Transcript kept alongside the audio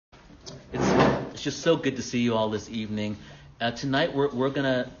It's just so good to see you all this evening. Tonight we're going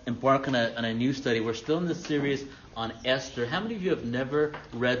to embark on a new study. We're still in the series on Esther. How many of you have never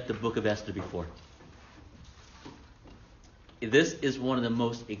read the book of Esther before? This is one of the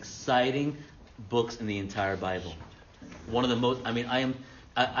most exciting books in the entire Bible. One of the most. I mean,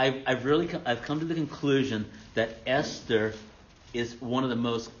 I've come to the conclusion that Esther is one of the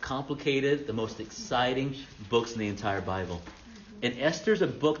most complicated, the most exciting books in the entire Bible. And Esther's a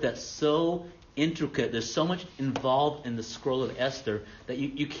book that's so intricate. There's so much involved in the Scroll of Esther that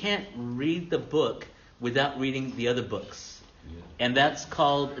you can't read the book without reading the other books. Yeah. And that's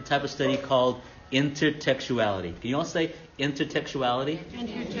called a type of study called intertextuality. Can you all say intertextuality?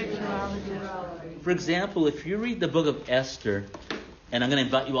 Intertextuality. For example, if you read the book of Esther, and I'm going to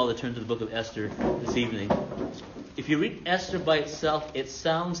invite you all to turn to the book of Esther this evening. If you read Esther by itself, it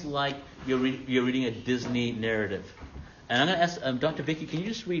sounds like you're reading a Disney narrative. And I'm going to ask Dr. Vicky, can you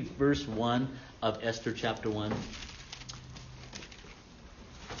just read verse 1 of Esther chapter 1?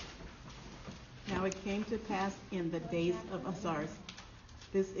 Now it came to pass in the days of Ahasuerus.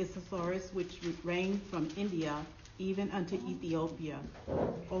 This is Ahasuerus which reigned from India even unto Ethiopia,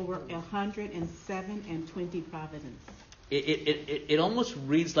 over 127 provinces. It almost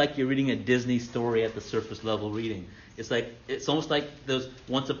reads like you're reading a Disney story at the surface level reading. It's almost like those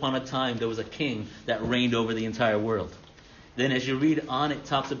once upon a time there was a king that reigned over the entire world. Then as you read on, it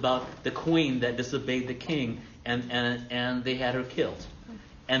talks about the queen that disobeyed the king and they had her killed.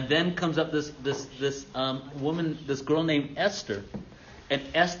 And then comes up this woman, this girl named Esther. And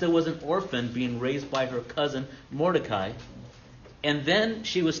Esther was an orphan being raised by her cousin Mor'decai. And then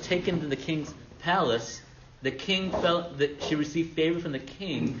she was taken to the king's palace. The king felt that she received favor from the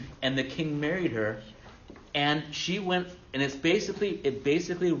king, and the king married her. And she went, and it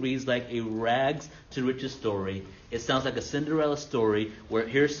basically reads like a rags to riches story. It sounds like a Cinderella story, where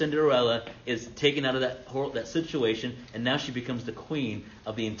here Cinderella is taken out of that situation, and now she becomes the queen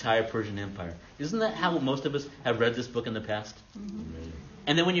of the entire Persian Empire. Isn't that how most of us have read this book in the past? Mm-hmm.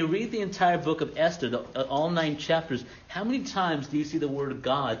 And then when you read the entire book of Esther, all 9 chapters, how many times do you see the word of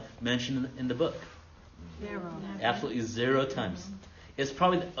God mentioned in the book? 0. Absolutely 0 times. It's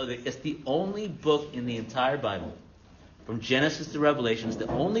the only book in the entire Bible, from Genesis to Revelation, it's the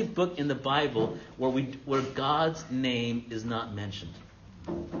only book in the Bible where God's name is not mentioned.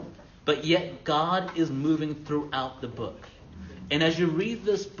 But yet God is moving throughout the book. And as you read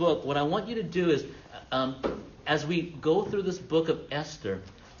this book, what I want you to do is, as we go through this book of Esther,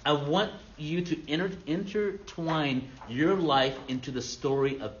 I want you to intertwine your life into the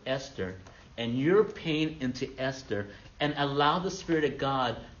story of Esther and your pain into Esther, and allow the Spirit of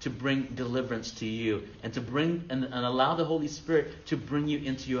God to bring deliverance to you, and to bring and allow the Holy Spirit to bring you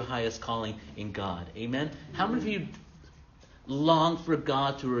into your highest calling in God. Amen. How many of you long for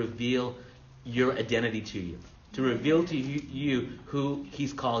God to reveal your identity to you, to reveal to you who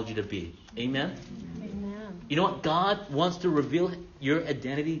He's called you to be? Amen. Amen. You know what? God wants to reveal your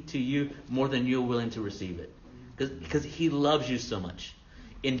identity to you more than you're willing to receive it, because He loves you so much.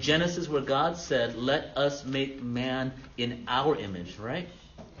 In Genesis, where God said, "Let us make man in our image," right?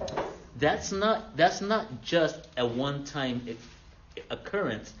 That's not just a one-time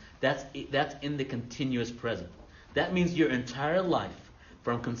occurrence. That's in the continuous present. That means your entire life,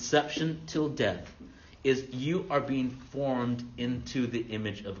 from conception till death, is you are being formed into the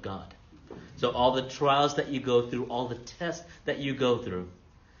image of God. So all the trials that you go through, all the tests that you go through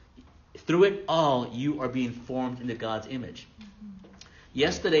it all, you are being formed into God's image.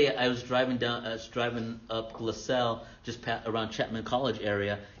 Yesterday, I was driving up LaSalle, just around Chapman College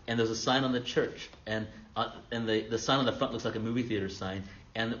area, and there's a sign on the church, and the sign on the front looks like a movie theater sign,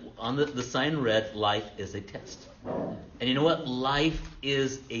 and on the sign read, "Life is a test." And you know what? Life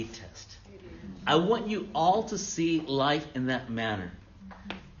is a test. I want you all to see life in that manner,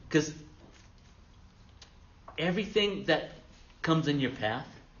 because everything that comes in your path,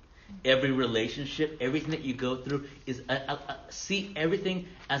 every relationship, everything that you go through is see everything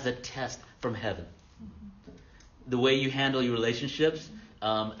as a test from heaven. The way you handle your relationships,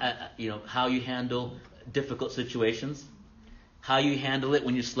 how you handle difficult situations, how you handle it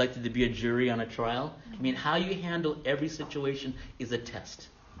when you're selected to be a jury on a trial. I mean, how you handle every situation is a test.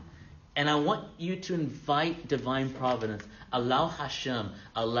 And I want you to invite divine providence. Allow Hashem,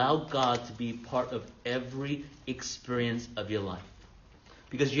 allow God to be part of every experience of your life.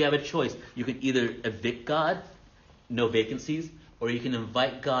 Because you have a choice. You can either evict God, no vacancies, or you can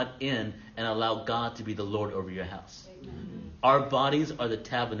invite God in and allow God to be the Lord over your house. Amen. Our bodies are the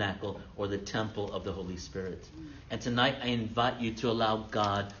tabernacle or the temple of the Holy Spirit. And tonight I invite you to allow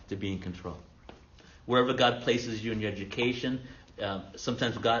God to be in control. Wherever God places you in your education,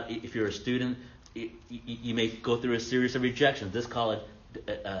 sometimes God, if you're a student, you may go through a series of rejections. This college,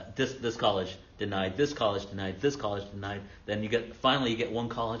 this college denied. This college denied. This college denied. Then finally you get one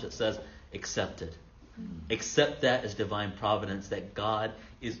college that says accepted. Accept that as divine providence, that God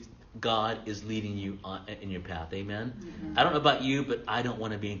is leading you in your path. Amen? Mm-hmm. I don't know about you, but I don't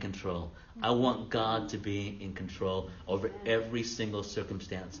want to be in control. I want God to be in control over every single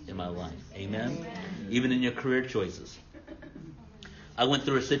circumstance in my life. Amen? Amen. Even in your career choices. I went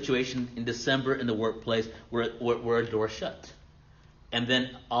through a situation in December in the workplace where a door shut. And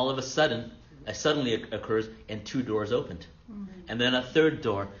then all of a sudden, suddenly occurs and 2 doors opened. And then a 3rd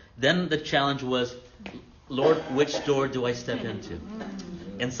door. Then the challenge was, Lord, which door do I step into?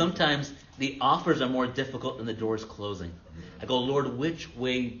 And sometimes the offers are more difficult than the doors closing. I go, Lord, which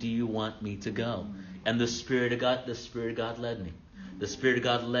way do you want me to go? And the Spirit of God led me. The Spirit of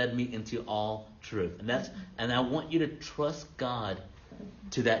God led me into all truth. And I want you to trust God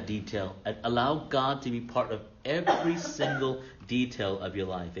to that detail. And allow God to be part of every single detail of your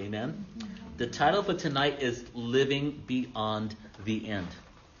life. Amen? The title for tonight is Living Beyond the End.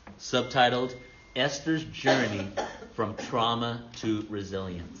 Subtitled, Esther's Journey from Trauma to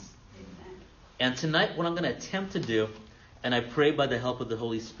Resilience. And tonight what I'm going to attempt to do, and I pray by the help of the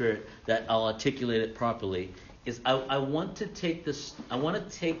Holy Spirit that I'll articulate it properly, is I want to take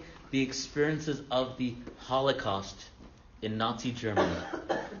the experiences of the Holocaust in Nazi Germany,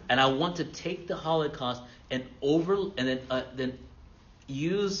 and I want to take the Holocaust and then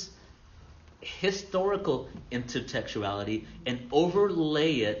use historical intertextuality and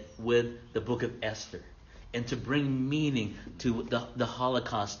overlay it with the book of Esther, and to bring meaning to the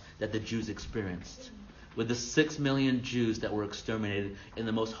Holocaust that the Jews experienced, with the 6 million Jews that were exterminated in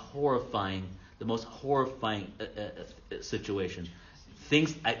the most horrifying situation.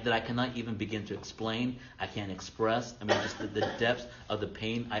 Things that I cannot even begin to explain. I can't express. I mean, just the depths of the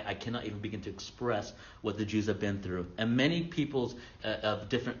pain. I cannot even begin to express what the Jews have been through. And many peoples of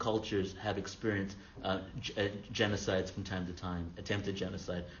different cultures have experienced genocides from time to time, attempted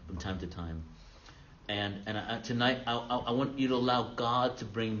genocide from time to time. And tonight, I want you to allow God to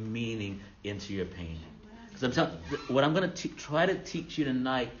bring meaning into your pain. Because I'm telling you, what I'm going to try to teach you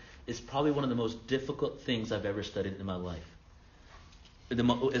tonight is probably one of the most difficult things I've ever studied in my life.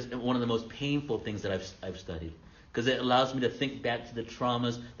 Is one of the most painful things that I've studied, because it allows me to think back to the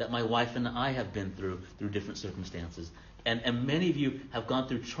traumas that my wife and I have been through different circumstances. And many of you have gone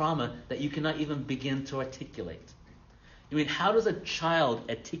through trauma that you cannot even begin to articulate. I mean, how does a child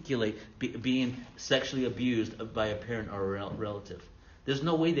articulate being sexually abused by a parent or a relative? There's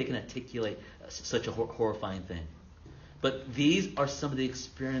no way they can articulate such a horrifying thing. But these are some of the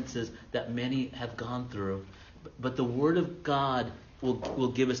experiences that many have gone through. But the Word of God will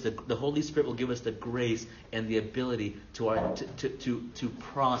give us the Holy Spirit will give us the grace and the ability to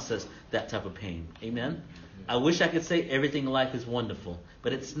process that type of pain. Amen? I wish I could say everything in life is wonderful,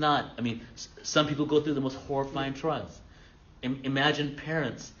 but it's not. I mean, some people go through the most horrifying trials. Imagine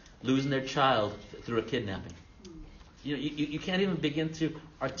parents losing their child through a kidnapping. You can't even begin to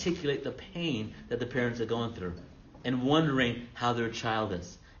articulate the pain that the parents are going through, and wondering how their child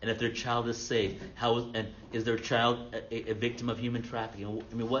is. And if their child is safe, and is their child a victim of human trafficking?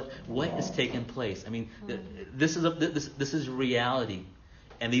 I mean, what is taking place? I mean, this is reality,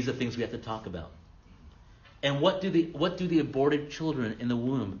 and these are things we have to talk about. And what do the aborted children in the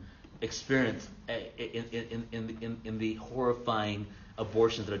womb experience in the horrifying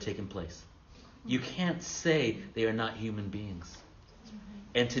abortions that are taking place? You can't say they are not human beings.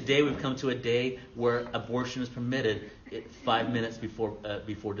 And today we've come to a day where abortion is permitted 5 minutes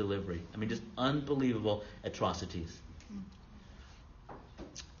before delivery. I mean, just unbelievable atrocities.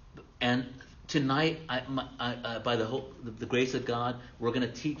 And tonight, by the grace of God, we're going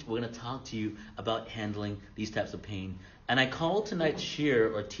to talk to you about handling these types of pain. And I call tonight's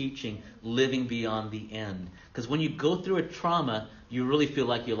share or teaching "Living Beyond the End," because when you go through a trauma, you really feel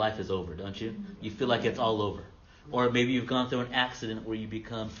like your life is over, don't you? You feel like it's all over. Or maybe you've gone through an accident where you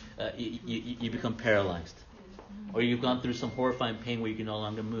become paralyzed. Or you've gone through some horrifying pain where you can no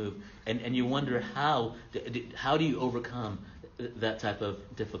longer move. And you wonder how do you overcome that type of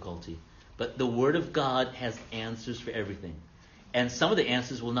difficulty. But the Word of God has answers for everything. And some of the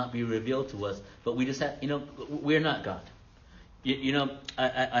answers will not be revealed to us, but we just have, we're not God.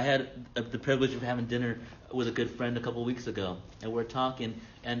 I had the privilege of having dinner with a good friend a couple of weeks ago, and we're talking,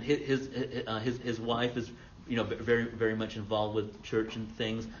 and his wife is very, very much involved with church and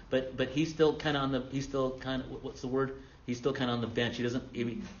things, but he's still kind of on the He's still kind of on the bench.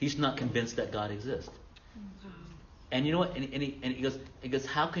 He's not convinced that God exists. And you know what? And he goes,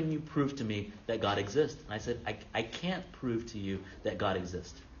 how can you prove to me that God exists? And I said, I can't prove to you that God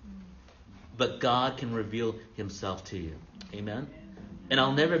exists. but God can reveal himself to you. Amen? And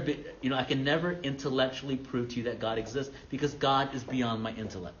I'll never be, I can never intellectually prove to you that God exists because God is beyond my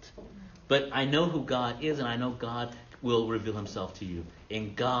intellect. But I know who God is, and I know God will reveal himself to you.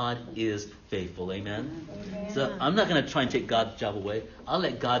 And God is faithful. Amen? So I'm not going to try and take God's job away. I'll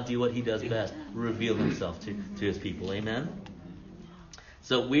let God do what he does best, reveal himself to his people. Amen?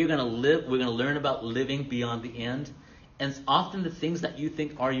 So we're going to learn about living beyond the end. And often the things that you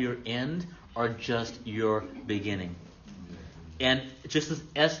think are your end are just your beginning. And just as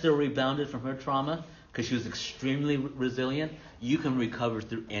Esther rebounded from her trauma, because she was extremely resilient, you can recover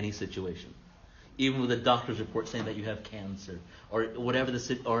through any situation. Even with a doctor's report saying that you have cancer, or whatever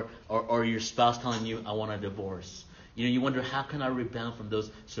or your spouse telling you, I want a divorce. You wonder, how can I rebound from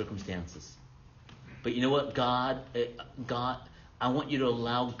those circumstances? But you know what? God, I want you to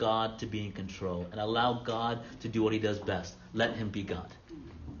allow God to be in control and allow God to do what he does best. Let him be God.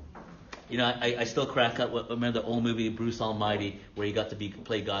 I still crack up. Remember the old movie Bruce Almighty, where he got to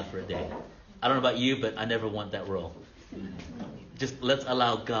play God for a day. I don't know about you, but I never want that role. Just let's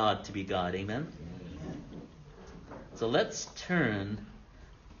allow God to be God. Amen? So let's turn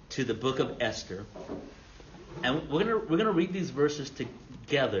to the book of Esther. And we're gonna read these verses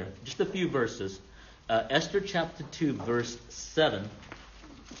together. Just a few verses. Esther chapter 2, verse 7.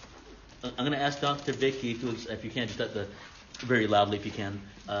 I'm going to ask Dr. Vicky, if you can, just very loudly if you can.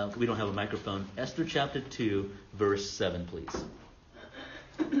 We don't have a microphone. Esther chapter 2, verse 7, please.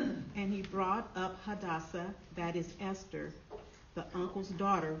 And he brought up Hadas'sah, that is Esther, the uncle's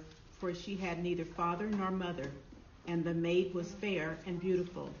daughter, for she had neither father nor mother, and the maid was fair and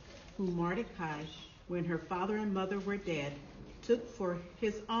beautiful, whom Mor'decai, when her father and mother were dead, took for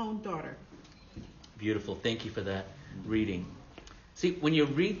his own daughter. Beautiful. Thank you for that reading. See, when you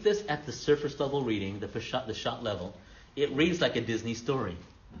read this at the surface level reading, the shot level, it reads like a Disney story.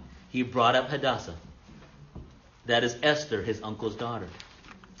 He brought up Hadas'sah. That is Esther, his uncle's daughter.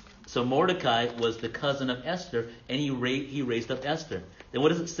 So Mor'decai was the cousin of Esther, and he raised up Esther. Then what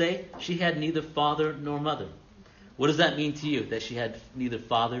does it say? She had neither father nor mother. What does that mean to you, that she had neither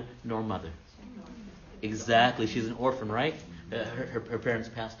father nor mother? Exactly. She's an orphan, right? Her parents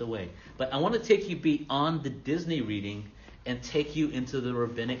passed away. But I want to take you beyond the Disney reading and take you into the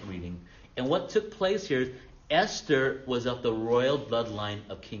rabbinic reading. And what took place here, Esther was of the royal bloodline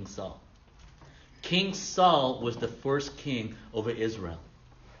of King Saul. King Saul was the first king over Israel.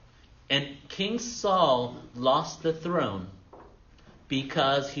 And King Saul lost the throne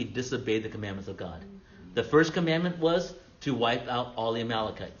because he disobeyed the commandments of God. The first commandment was to wipe out all the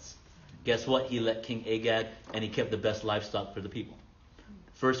Amalekites. Guess what? He let King Hegai, and he kept the best livestock for the people.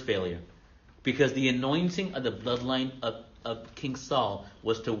 First failure. Because the anointing of the bloodline of King Saul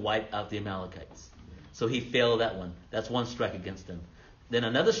was to wipe out the Amalekites. So he failed that one. That's one strike against him. Then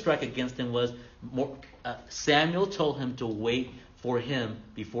another strike against him was Samuel told him to wait for him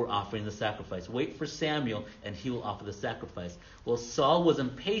before offering the sacrifice. Wait for Samuel and he will offer the sacrifice. Well, Saul was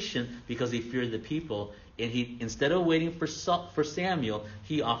impatient because he feared the people, and he, instead of waiting for Samuel,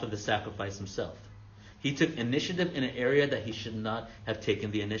 he offered the sacrifice himself. He took initiative in an area that he should not have taken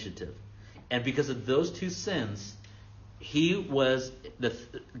the initiative. And because of those two sins,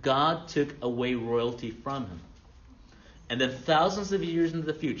 God took away royalty from him. And then thousands of years into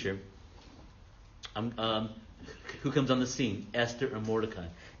the future, who comes on the scene? Esther and Mor'decai.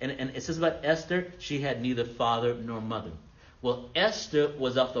 And it says about Esther, she had neither father nor mother. Well, Esther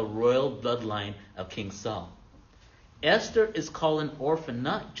was of the royal bloodline of King Saul. Esther is called an orphan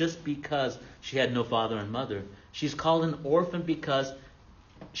not just because she had no father and mother. She's called an orphan because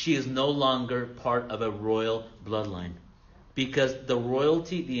she is no longer part of a royal bloodline. Because the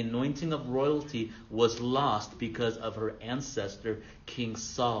royalty, the anointing of royalty was lost because of her ancestor, King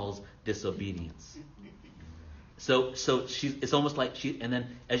Saul's disobedience. So it's almost like and then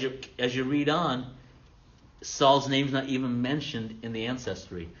as you read on, Saul's name's not even mentioned in the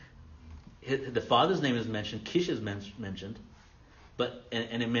ancestry. The father's name is mentioned, Kish is mentioned,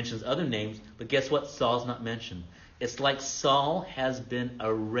 and it mentions other names, but guess what? Saul's not mentioned. It's like Saul has been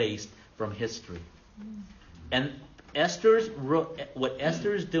erased from history. And what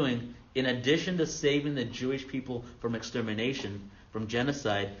Esther is doing, in addition to saving the Jewish people from extermination, from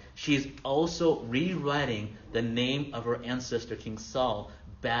genocide, she's also rewriting the name of her ancestor, King Saul,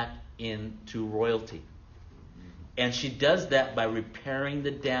 back into royalty. And she does that by repairing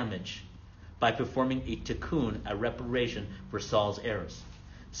the damage, by performing a tikkun, a reparation for Saul's errors.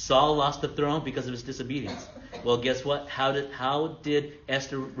 Saul lost the throne because of his disobedience. Well, guess what? How did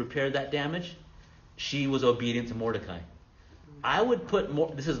Esther repair that damage? She was obedient to Mor'decai. I would put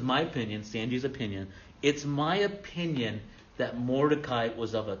more, this is my opinion, Sandy's opinion, it's my opinion that Mor'decai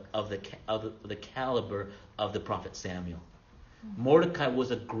was of the caliber of the prophet Samuel. Mor'decai was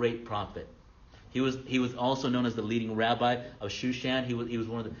a great prophet. He was also known as the leading rabbi of Shushan. He was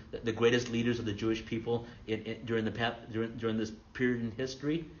one of the greatest leaders of the Jewish people during this period in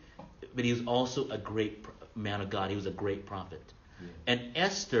history. But he was also a great man of God. He was a great prophet. Yeah. And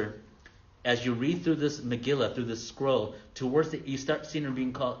Esther, as you read through this Megillah, through this scroll, you start seeing her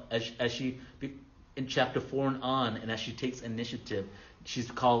being called, as she, in chapter 4 and on, and as she takes initiative, she's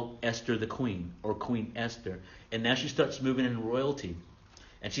called Esther the Queen, or Queen Esther. And now she starts moving in royalty.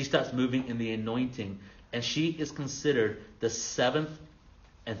 And she starts moving in the anointing. And she is considered the 7th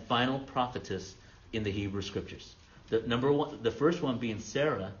and final prophetess in the Hebrew Scriptures. The first one being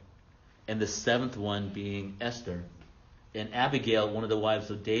Sarah, and the 7th one being Esther. And Abigail, one of the wives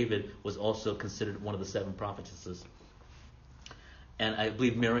of David, was also considered one of the 7 prophetesses. And I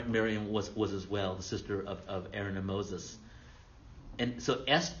believe Miriam was as well, the sister of Aaron and Moses. And so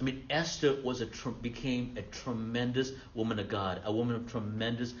Esther became a tremendous woman of God, a woman of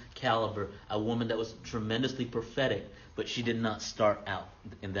tremendous caliber, a woman that was tremendously prophetic, but she did not start out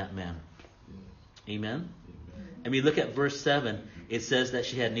in that manner. Amen? And we look at verse 7. It says that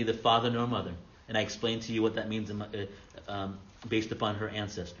she had neither father nor mother. And I explained to you what that means based upon her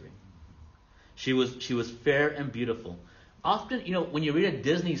ancestry. She was fair and beautiful. Often, when you read a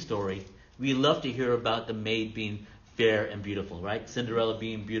Disney story, we love to hear about the maid being fair and beautiful, right? Cinderella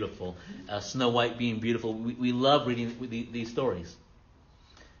being beautiful, Snow White being beautiful. We love reading these stories.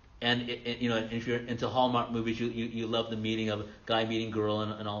 And if you're into Hallmark movies, you love the meeting of guy meeting girl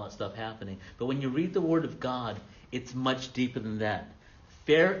and all that stuff happening. But when you read the Word of God, it's much deeper than that.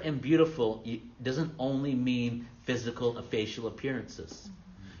 Fair and beautiful doesn't only mean physical or facial appearances.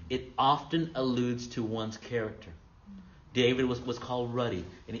 It often alludes to one's character. David was called ruddy,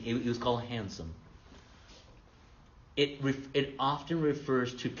 and he was called handsome. It often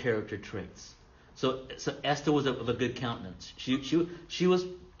refers to character traits. So Esther was of a good countenance. She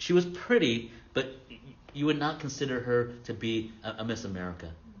was pretty, but you would not consider her to be a Miss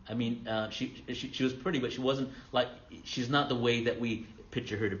America. I mean, she was pretty, but she's not the way that we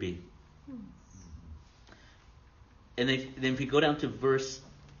picture her to be. And then if you go down to verse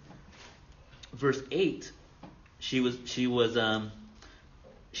 8, she was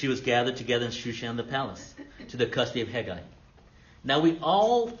gathered together in Shushan the palace to the custody of Hegai. Now we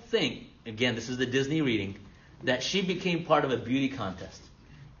all think, again, this is the Disney reading, that she became part of a beauty contest.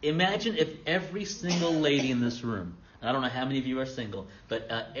 Imagine if every single lady in this room, and I don't know how many of you are single, but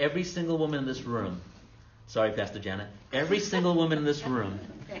every single woman in this room, sorry, Pastor Janet, every single woman in this room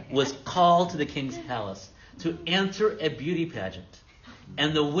was called to the king's palace to enter a beauty pageant.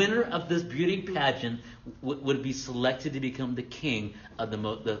 And the winner of this beauty pageant would be selected to become the king of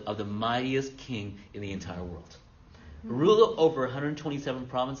the mightiest king in the entire world. Rule over 127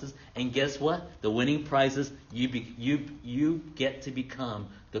 provinces, and guess what? The winning prize is you get to become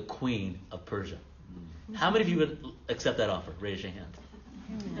the queen of Persia. How many of you would accept that offer? Raise your hand.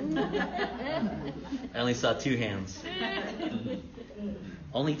 I only saw 2 hands.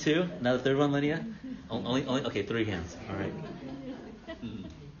 Only 2? Now the third one, Lydia? Only okay, 3 hands. All right.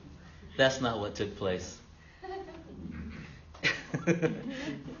 That's not what took place.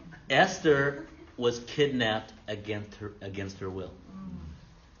 Esther was kidnapped against her will.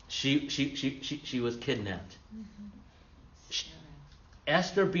 She was kidnapped.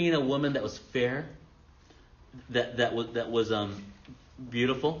 Esther, being a woman that was fair, that was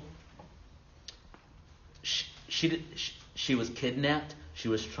beautiful, she was kidnapped. She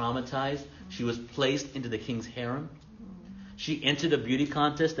was traumatized. She was placed into the king's harem. She entered a beauty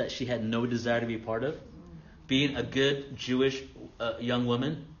contest that she had no desire to be part of. Being a good Jewish young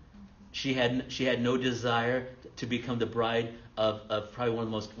woman, she had no desire to become the bride of probably one of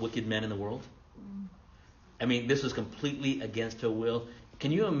the most wicked men in the world. I mean, this was completely against her will.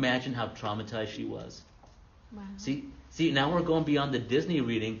 Can you imagine how traumatized she was? Wow. See, now we're going beyond the Disney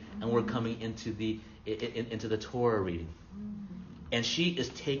reading, and we're coming into the Torah reading. And she is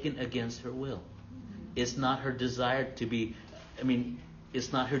taken against her will. It's not her desire to be,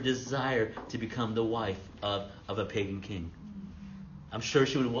 it's not her desire to become the wife of a pagan king. I'm sure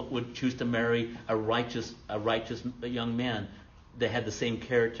she would choose to marry a righteous young man that had the same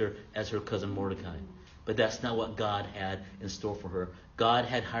character as her cousin Mor'decai. But that's not what God had in store for her. God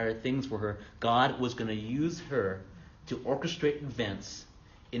had higher things for her. God was going to use her to orchestrate events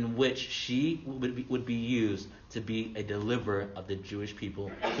in which she would be used to be a deliverer of the Jewish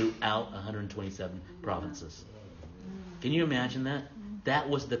people throughout 127 provinces. Can you imagine that? That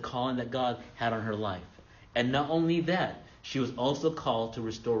was the calling that God had on her life. And not only that, she was also called to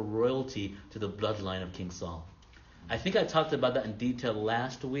restore royalty to the bloodline of King Saul. I think I talked about that in detail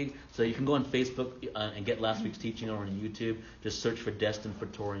last week, so you can go on Facebook and get last week's teaching, or on YouTube. Just search for Destined for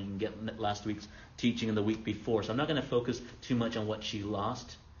Torah, and you can get last week's teaching and the week before. So I'm not going to focus too much on what she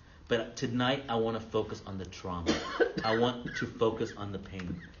lost, but tonight I want to focus on the trauma. I want to focus on the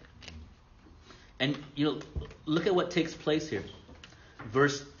pain. And look at what takes place here.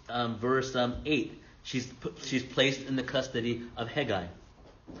 Verse 8. She's placed in the custody of Hegai,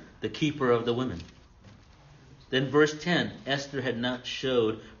 the keeper of the women. Then verse 10, Esther had not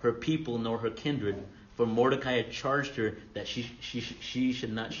showed her people nor her kindred, for Mor'decai had charged her that she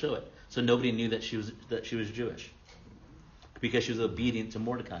should not show it. So nobody knew that she was Jewish, because she was obedient to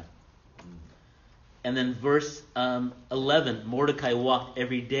Mor'decai. And then verse 11, Mor'decai walked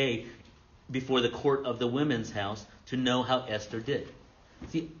every day before the court of the women's house to know how Esther did.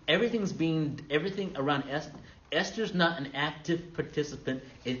 See, everything around Esther. Esther's not an active participant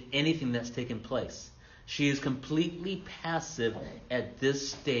in anything that's taken place. She is completely passive at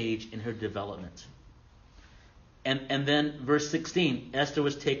this stage in her development. And then verse 16, Esther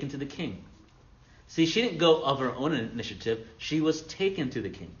was taken to the king. See, she didn't go of her own initiative. She was taken to the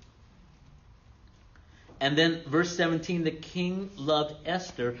king. And then verse 17, the king loved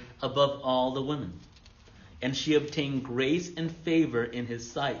Esther above all the women, and she obtained grace and favor in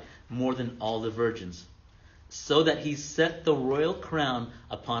his sight more than all the virgins, so that he set the royal crown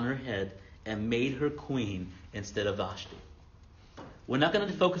upon her head and made her queen instead of Vashti. We're not going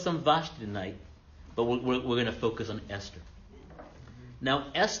to focus on Vashti tonight, but we're going to focus on Esther. Now,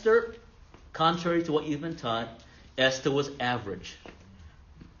 Esther, contrary to what you've been taught, Esther was average.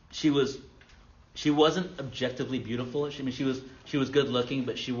 She wasn't objectively beautiful. She was good looking,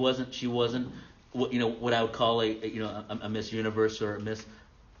 but she wasn't what I would call a Miss Universe or a Miss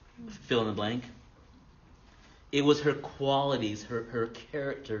fill in the blank. It was her qualities, her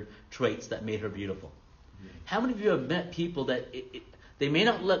character traits that made her beautiful. How many of you have met people that they may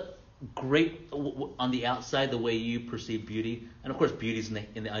not look great on the outside the way you perceive beauty? And of course, beauty is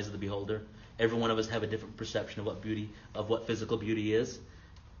in the eyes of the beholder. Every one of us have a different perception of what physical beauty is.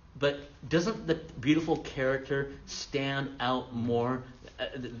 But doesn't the beautiful character stand out more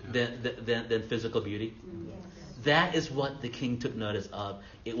than physical beauty? Yes. That is what the king took notice of.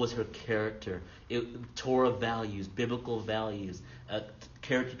 It was her character. Torah values, biblical values,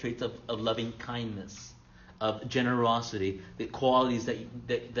 character traits of loving kindness, of generosity, the qualities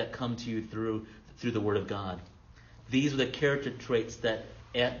that come to you through the Word of God. These are the character traits that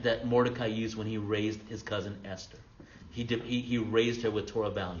Mor'decai used when he raised his cousin Esther. He raised her with Torah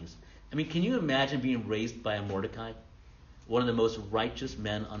values. I mean, can you imagine being raised by a Mor'decai, one of the most righteous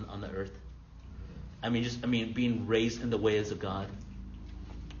men on the earth? Being raised in the ways of God.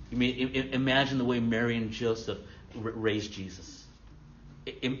 Imagine the way Mary and Joseph raised Jesus.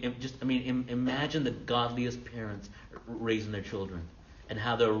 Imagine the godliest parents raising their children, and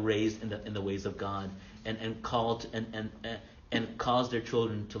how they're raised in the ways of God, and called and cause their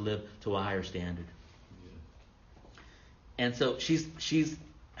children to live to a higher standard. And so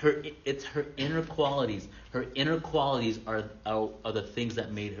it's her inner qualities. Her inner qualities are the things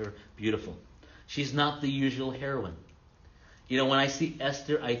that made her beautiful. She's not the usual heroine. When I see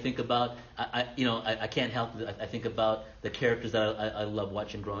Esther, I think about I can't help it. I think about the characters that I love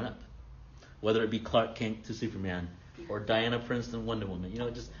watching growing up, whether it be Clark Kent to Superman, or Diana Princeton, Wonder Woman.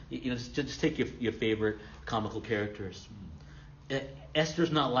 Just take your favorite comical characters.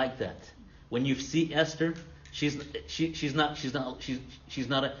 Esther's not like that. When you see Esther, she's not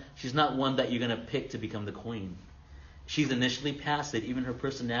one that you're going to pick to become the queen. She's initially passive. Even her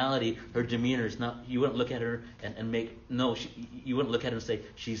personality, her demeanor is not. You wouldn't look at her you wouldn't look at her and say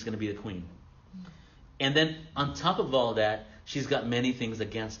she's going to be the queen. And then on top of all that, she's got many things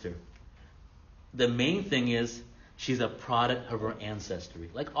against her. The main thing is she's a product of her ancestry,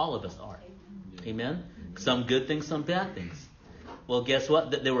 like all of us are. Amen. Some good things, some bad things. Well, guess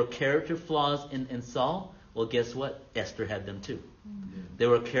what? There were character flaws in Saul. Well, guess what? Esther had them too. There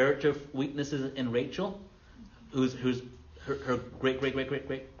were character weaknesses in Rachel, who's her great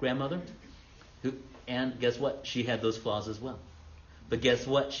grandmother, and guess what? She had those flaws as well. But guess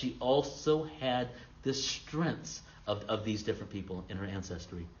what? She also had the strengths of these different people in her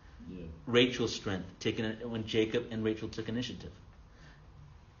ancestry. Yeah. Rachel's strength, when Jacob and Rachel took initiative.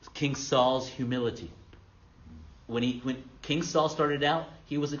 King Saul's humility. When King Saul started out,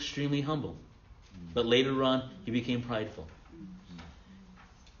 he was extremely humble, but later on he became prideful.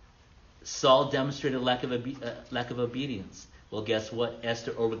 Saul demonstrated lack of obedience. Well, guess what?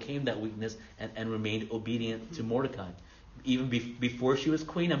 Esther overcame that weakness and remained obedient to Mor'decai. Even before she was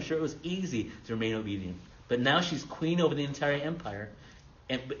queen, I'm sure it was easy to remain obedient. But now she's queen over the entire empire,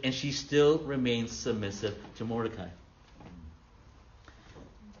 and she still remains submissive to Mor'decai.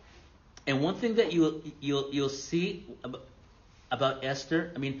 And one thing that you'll see about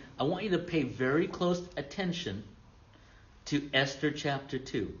Esther, I want you to pay very close attention to Esther chapter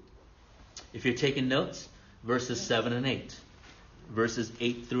 2. If you're taking notes, verses 7 and 8, verses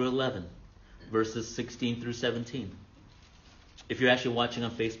 8 through 11, verses 16 through 17. If you're actually watching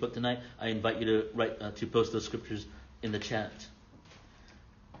on Facebook tonight, I invite you to post those scriptures in the chat.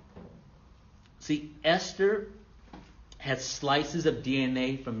 See, Esther had slices of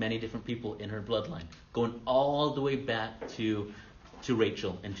DNA from many different people in her bloodline, going all the way back to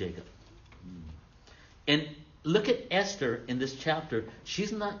Rachel and Jacob. And look at Esther in this chapter.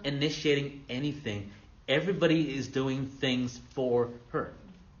 She's not initiating anything. Everybody is doing things for her.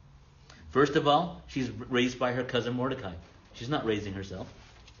 First of all, she's raised by her cousin Mor'decai. She's not raising herself.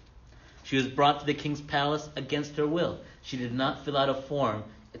 She was brought to the king's palace against her will. She did not fill out a form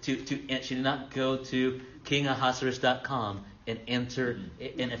she did not go to King Ahasu-e'rus.com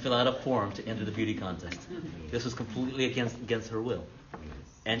and fill out a form to enter the beauty contest. This was completely against her will.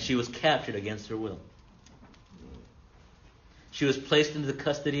 And she was captured against her will. She was placed into the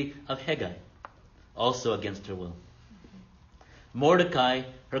custody of Hegai, also against her will. Mor'decai,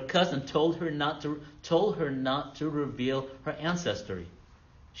 her cousin, told her not to reveal her ancestry.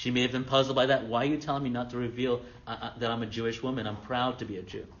 She may have been puzzled by that. Why are you telling me not to reveal that I'm a Jewish woman? I'm proud to be a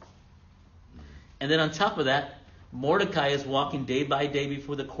Jew. And then on top of that, Mor'decai is walking day by day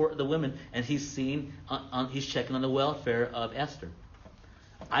before the court of the women, and he's checking on the welfare of Esther.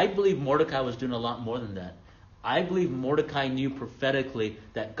 I believe Mor'decai was doing a lot more than that. I believe Mor'decai knew prophetically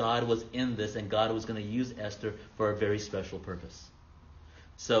that God was in this, and God was going to use Esther for a very special purpose.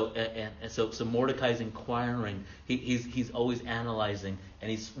 So Mor'decai's inquiring. He's always analyzing, and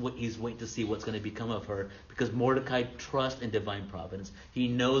he's waiting to see what's going to become of her, because Mor'decai trusts in divine providence. He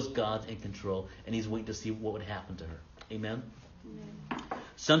knows God's in control, and he's waiting to see what would happen to her. Amen.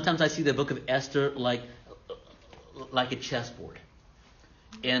 Sometimes I see the book of Esther like a chessboard,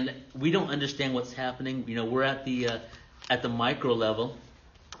 and we don't understand what's happening. We're at the micro level,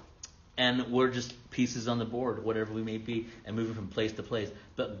 and we're just pieces on the board, whatever we may be, and moving from place to place.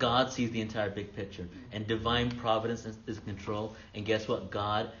 But God sees the entire big picture, and divine providence is in control. And guess what?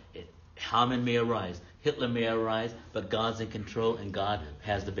 Haman may arise, Hitler may arise, but God's in control, and God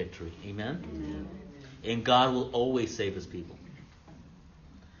has the victory. Amen? Amen. And God will always save his people.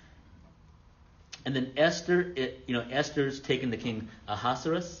 And then Esther's taken the king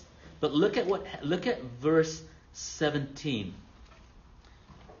Ahasu-e'rus. But look at verse 17.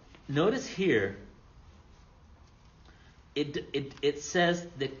 Notice here, it says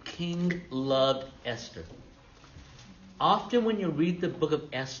the king loved Esther. Often when you read the book of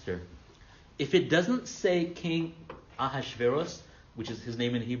Esther, if it doesn't say King Ahasu-e'rus, which is his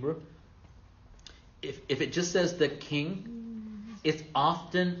name in Hebrew, if it just says the king, it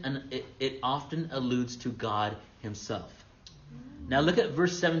often alludes to God himself. Now look at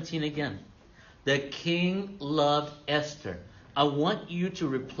verse 17 again. The king loved Esther. I want you to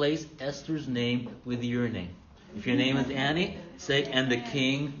replace Esther's name with your name. If your name is Annie, say, and the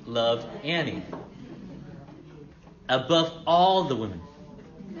king loved Annie above all the women.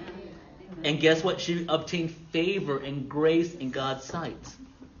 And guess what? She obtained favor and grace in God's sight.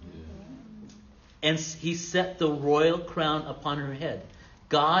 And he set the royal crown upon her head.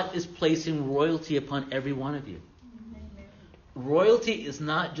 God is placing royalty upon every one of you. Royalty is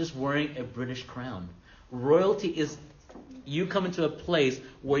not just wearing a British crown. Royalty is you come into a place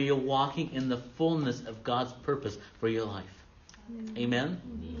where you're walking in the fullness of God's purpose for your life. Amen?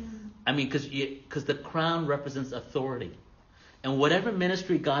 Because the crown represents authority. And whatever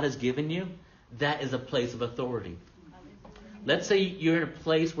ministry God has given you, that is a place of authority. Let's say you're in a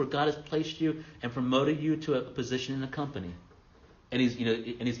place where God has placed you and promoted you to a position in a company. And he's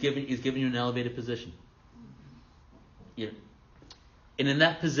given you an elevated position. And in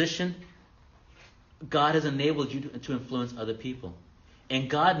that position, God has enabled you to influence other people. And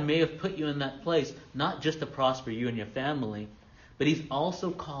God may have put you in that place not just to prosper you and your family, but he's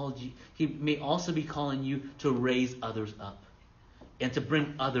also called you. He may also be calling you to raise others up and to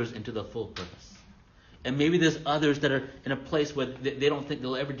bring others into the full purpose. And maybe there's others that are in a place where they don't think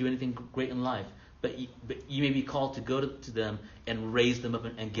they'll ever do anything great in life. But you may be called to go to them and raise them up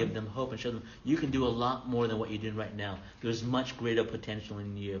and give them hope and show them you can do a lot more than what you're doing right now. There's much greater potential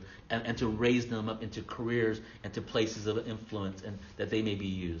in you. And to raise them up into careers and to places of influence and that they may be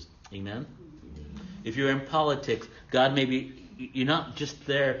used. Amen? If you're in politics, you're not just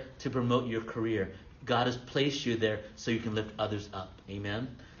there to promote your career. God has placed you there so you can lift others up. Amen?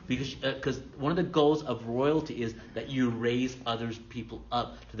 Because one of the goals of royalty is that you raise people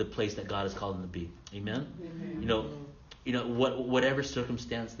up to the place that God has called them to be. Amen? Amen. whatever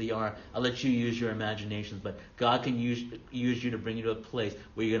circumstance they are, I'll let you use your imaginations, but God can use you to bring you to a place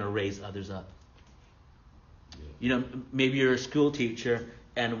where you're going to raise others up. Maybe you're a school teacher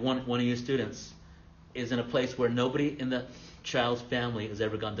and one of your students is in a place where nobody in the child's family has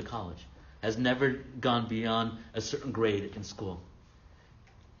ever gone to college, has never gone beyond a certain grade in school.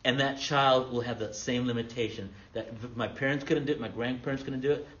 And that child will have that same limitation that if my parents couldn't do it, my grandparents couldn't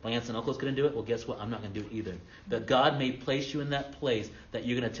do it, my aunts and uncles couldn't do it, well, guess what? I'm not going to do it either. But God may place you in that place that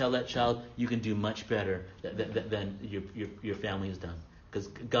you're going to tell that child you can do much better than your family has done. Because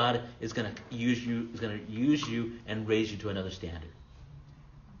God is going to use you and raise you to another standard.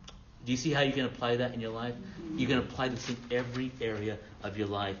 Do you see how you can apply that in your life? You can apply this in every area of your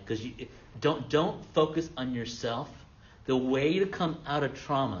life. Because don't focus on yourself. The way to come out of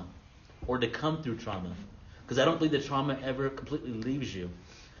trauma, or to come through trauma, because I don't believe the trauma ever completely leaves you,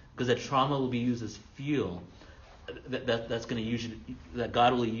 because the trauma will be used as fuel that's going to use you, that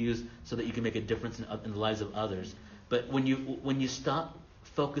God will use so that you can make a difference in the lives of others. But when you stop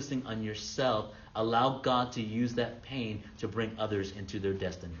focusing on yourself, allow God to use that pain to bring others into their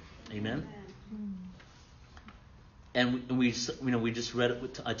destiny. Amen. And we just read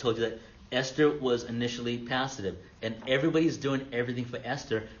it. I told you that Esther was initially passive, and everybody's doing everything for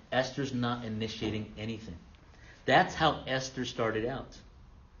Esther. Esther's not initiating anything. That's how Esther started out.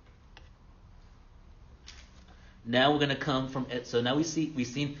 Now we're going to come from it. So now we've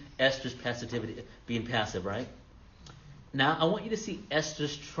seen Esther's passivity, being passive, right? Now I want you to see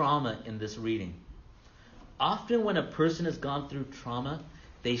Esther's trauma in this reading. Often when a person has gone through trauma,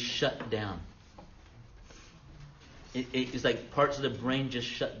 they shut down. It's like parts of the brain just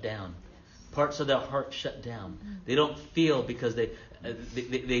shut down. Parts of their heart shut down. They don't feel because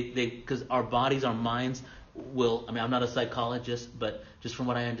because our bodies, our minds will. I mean, I'm not a psychologist, but just from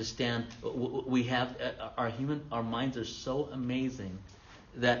what I understand, we have our minds are so amazing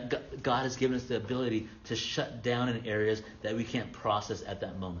that God has given us the ability to shut down in areas that we can't process at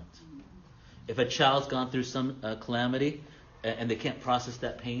that moment. If a child's gone through some calamity and they can't process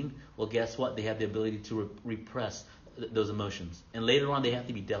that pain, well, guess what? They have the ability to repress those emotions, and later on they have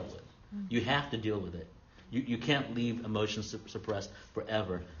to be dealt with. You have to deal with it. You can't leave emotions suppressed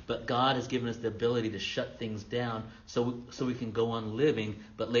forever. But God has given us the ability to shut things down so we can go on living,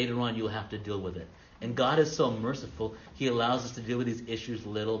 but later on you'll have to deal with it. And God is so merciful, He allows us to deal with these issues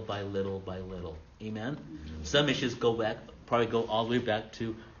little by little by little. Amen? Some issues probably go all the way back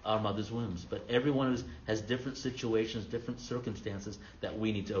to our mother's wombs. But every one of us has different situations, different circumstances that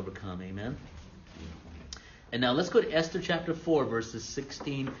we need to overcome. Amen? And now let's go to Esther chapter 4, verses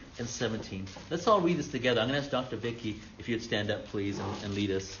 16 and 17. Let's all read this together. I'm going to ask Dr. Vicky if you'd stand up, please, and lead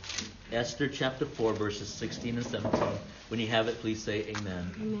us. Esther chapter 4, verses 16 and 17. When you have it, please say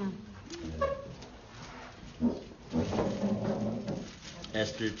amen. Amen.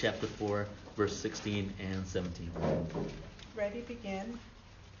 Esther chapter 4, verse 16 and 17. Ready, begin.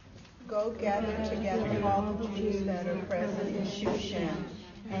 Go gather together all the Jews that are present in Shushan,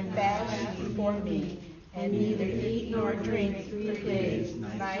 and fast before me, and neither eat nor drink 3 days,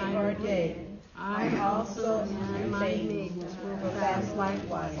 night or day. I also and my maidens will fast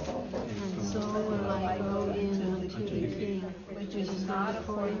likewise. And so will I go in unto the king, which is not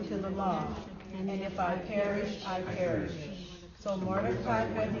according to the law. And if I perish, I perish. So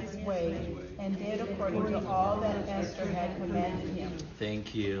Mor'decai went his way and did according to all that Esther had commanded him.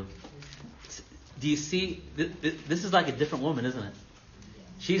 Thank you. Do you see? This is like a different woman, isn't it?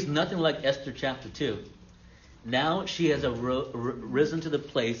 She's nothing like Esther chapter 2. Now she has risen to the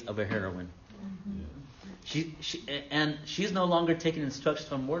place of a heroine. She's no longer taking instructions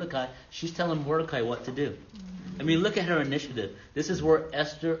from Mor'decai. She's telling Mor'decai what to do. I mean, look at her initiative. This is where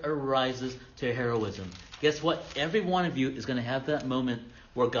Esther arises to heroism. Guess what? Every one of you is going to have that moment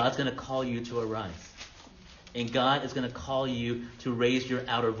where God's going to call you to arise. And God is going to call you to raise your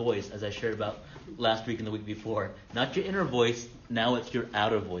outer voice, as I shared about last week and the week before. Not your inner voice, now it's your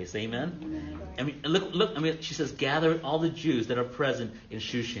outer voice. Amen? I mean, look. I mean, she says, gather all the Jews that are present in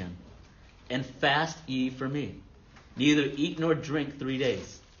Shushan, and fast ye for me. Neither eat nor drink 3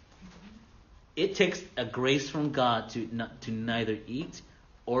 days. It takes a grace from God to neither eat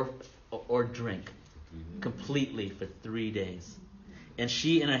or drink completely for 3 days. And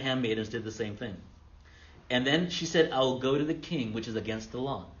she and her handmaidens did the same thing. And then she said, I will go to the king, which is against the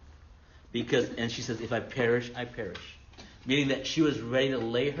law. And she says, if I perish, I perish. Meaning that she was ready to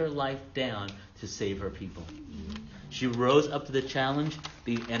lay her life down to save her people. She rose up to the challenge,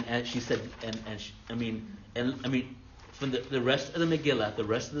 and as she said, from the rest of the Megillah, the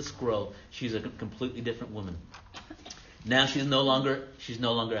rest of the scroll, she's a completely different woman. Now she's no longer a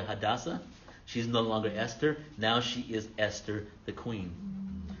Hadas'sah. She's no longer Esther. Now she is Esther the queen.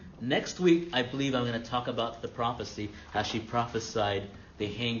 Next week, I believe I'm going to talk about the prophecy, how she prophesied the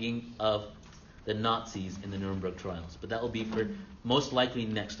hanging of the Nazis in the Nuremberg trials. But that will be for most likely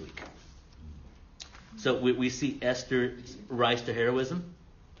next week. So we see Esther's rise to heroism.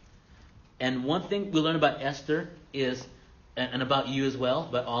 And one thing we learn about Esther is, and about you as well,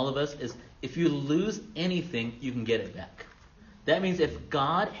 about all of us, is if you lose anything, you can get it back. That means if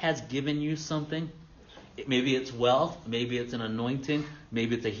God has given you something, maybe it's wealth, maybe it's an anointing,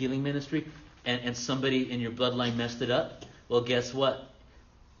 maybe it's a healing ministry, and somebody in your bloodline messed it up, well, guess what?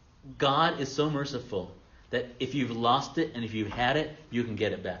 God is so merciful that if you've lost it and if you've had it, you can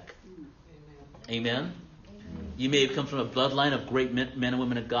get it back. Amen? You may have come from a bloodline of great men and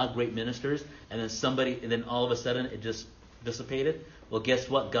women of God, great ministers, and then all of a sudden it just dissipated. Well, guess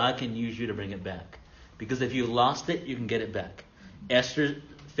what? God can use you to bring it back. Because if you lost it, you can get it back. Esther's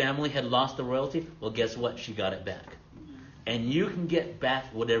family had lost the royalty. Well, guess what? She got it back. And you can get back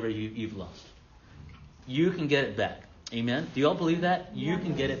whatever you've lost. You can get it back. Amen? Do you all believe that? You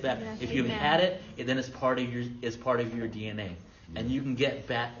can get it back. If you've had it, then it's part of your DNA. And you can get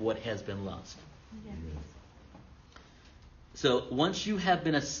back what has been lost. So once you have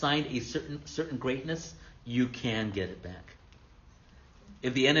been assigned a certain greatness, you can get it back.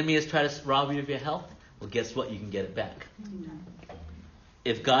 If the enemy has tried to rob you of your health, well, guess what? You can get it back.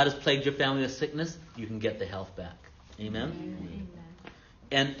 If God has plagued your family with sickness, you can get the health back. Amen?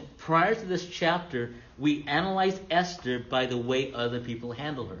 And prior to this chapter, we analyzed Esther by the way other people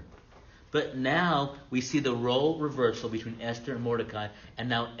handle her. But now we see the role reversal between Esther and Mor'decai, and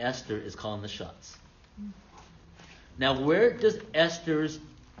now Esther is calling the shots. Now, where does Esther's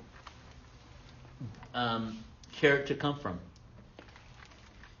character come from?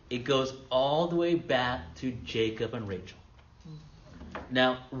 It goes all the way back to Jacob and Rachel.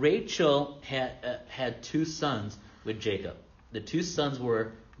 Now, Rachel had two sons with Jacob. The two sons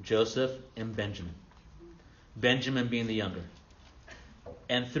were Joseph and Benjamin. Benjamin being the younger.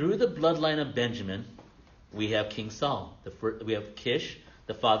 And through the bloodline of Benjamin, we have King Saul. We have Kish,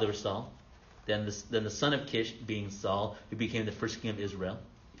 the father of Saul. Then the son of Kish being Saul, who became the first king of Israel.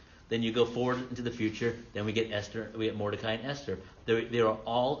 Then you go forward into the future. Then we get Esther. We get Mor'decai and Esther. They are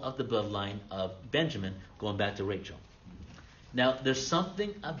all of the bloodline of Benjamin, going back to Rachel. Now, there's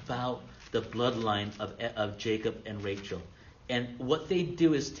something about the bloodline of Jacob and Rachel, and what they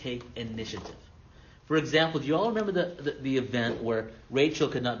do is take initiative. For example, do you all remember the event where Rachel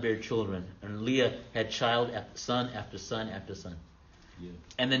could not bear children, and Leah had son after son after son? Yeah.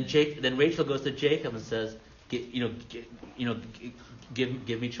 And then Rachel goes to Jacob and says, give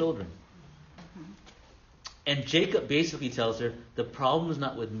me children. And Jacob basically tells her, the problem is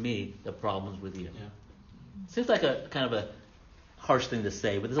not with me, the problem is with you. Yeah. Seems like a kind of a harsh thing to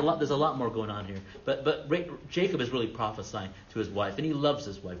say, but there's a lot more going on here. But Jacob is really prophesying to his wife, and he loves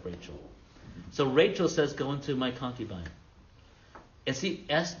his wife Rachel. So Rachel says, go into my concubine. And see,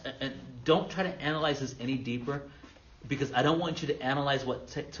 and don't try to analyze this any deeper, because I don't want you to analyze what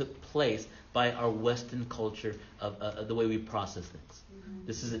took place by our Western culture of the way we process things. Mm-hmm.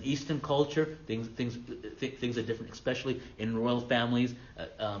 This is an Eastern culture. Things are different, especially in royal families.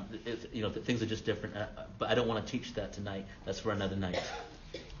 Things are just different. But I don't want to teach that tonight. That's for another night.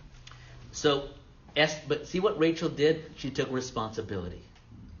 So, but see what Rachel did? She took responsibility,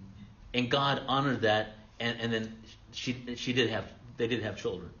 and God honored that. And then they did have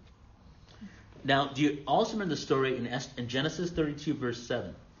children. Now, do you also remember the story in Genesis 32, verse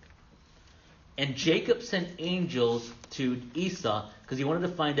 7? And Jacob sent angels to Esau because he wanted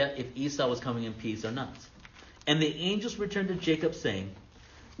to find out if Esau was coming in peace or not. And the angels returned to Jacob saying,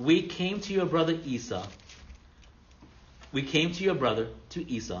 we came to your brother Esau. We came to your brother, to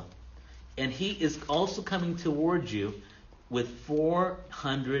Esau, and he is also coming towards you with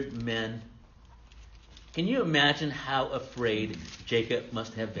 400 men. Can you imagine how afraid Jacob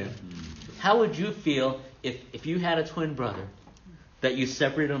must have been? How would you feel if you had a twin brother that you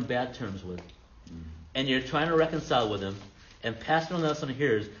separated on bad terms with, and you're trying to reconcile with him, and Pastor Nelson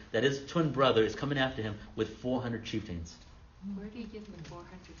hears that his twin brother is coming after him with 400 chieftains? Where did he get the 400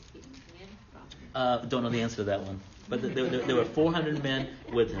 men from? Don't know the answer to that one. But there were 400 men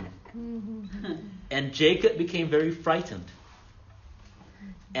with him. And Jacob became very frightened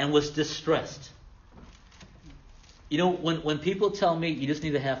and was distressed. You know, when people tell me you just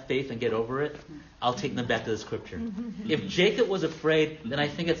need to have faith and get over it, I'll take them back to the scripture. If Jacob was afraid, then I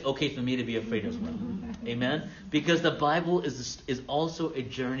think it's okay for me to be afraid as well. Amen? Because the Bible is also a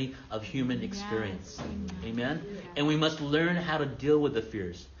journey of human experience. Amen? And we must learn how to deal with the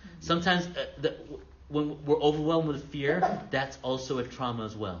fears. Sometimes when we're overwhelmed with fear, that's also a trauma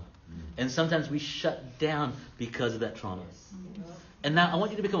as well. And sometimes we shut down because of that trauma. And now I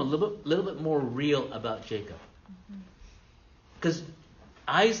want you to become a little bit more real about Jacob. Because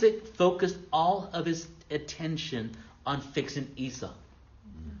Isaac focused all of his attention on fixing Esau.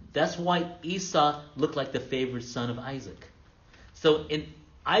 That's why Esau looked like the favored son of Isaac. So in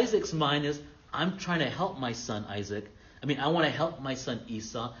Isaac's mind is, I'm trying to help my son Isaac. I want to help my son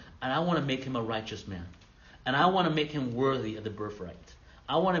Esau, and I want to make him a righteous man. And I want to make him worthy of the birthright.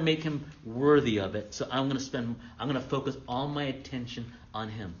 I want to make him worthy of it. So I'm going to focus all my attention on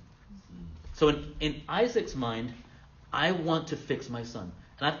him. So in Isaac's mind, I want to fix my son.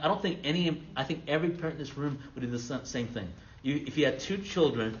 And I don't think I think every parent in this room would do the same thing. If you had two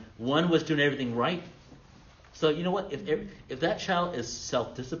children, one was doing everything right. So you know what? If that child is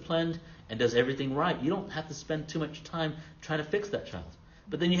self-disciplined and does everything right, you don't have to spend too much time trying to fix that child.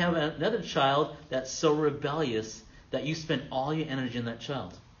 But then you have another child that's so rebellious that you spend all your energy on that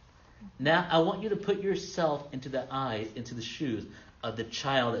child. Now I want you to put yourself into the shoes of the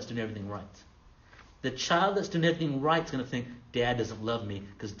child that's doing everything right. The child that's doing everything right is going to think, Dad doesn't love me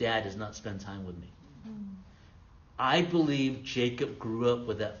because Dad does not spend time with me. I believe Jacob grew up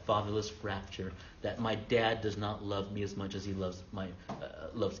with that fatherless fracture, that my dad does not love me as much as he loves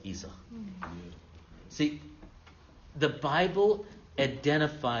Esau. See, the Bible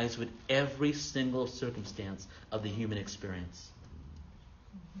identifies with every single circumstance of the human experience.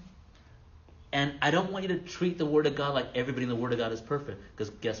 And I don't want you to treat the Word of God like everybody in the Word of God is perfect,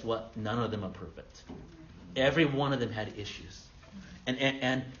 because guess what? None of them are perfect. Every one of them had issues.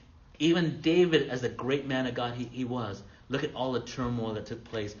 And even David, as the great man of God he was, look at all the turmoil that took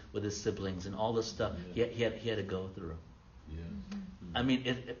place with his siblings and all the stuff he had to go through.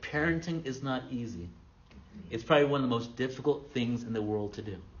 Parenting is not easy. It's probably one of the most difficult things in the world to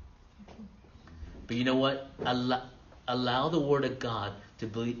do. But you know what? Allow the Word of God to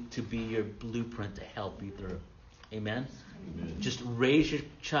be your blueprint to help you through. Amen? Just raise your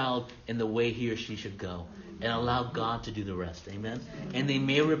child in the way he or she should go, and allow God to do the rest. Amen? And they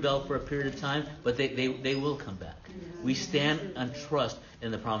may rebel for a period of time, but they will come back. We stand and trust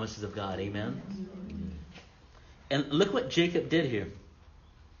in the promises of God. Amen? And look what Jacob did here.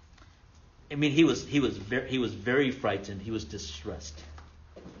 He was very frightened. He was distressed.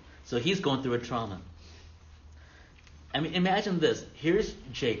 So he's going through a trauma. Imagine this. Here's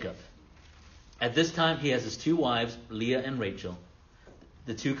Jacob. At this time, he has his two wives, Leah and Rachel,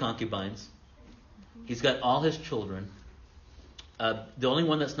 the two concubines. He's got all his children. The only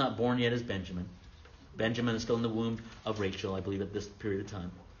one that's not born yet is Benjamin. Benjamin is still in the womb of Rachel, I believe, at this period of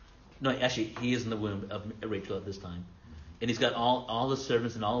time. No, actually, he is in the womb of Rachel at this time. And he's got all the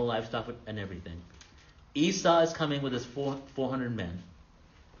servants and all the livestock and everything. Esau is coming with his 400 men.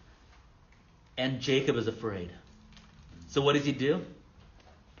 And Jacob is afraid. So what does he do?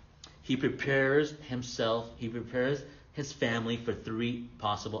 He prepares himself, he prepares his family for 3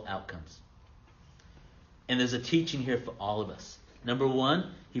 possible outcomes. And there's a teaching here for all of us. Number 1,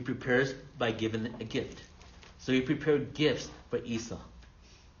 he prepares by giving a gift. So he prepared gifts for Esau.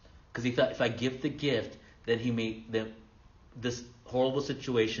 Because he thought, if I give the gift, then this horrible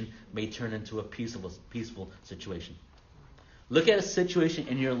situation may turn into a peaceful situation. Look at a situation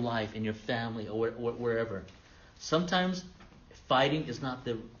in your life, in your family, or wherever. Sometimes fighting is not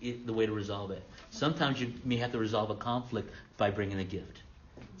the way to resolve it. Sometimes you may have to resolve a conflict by bringing a gift.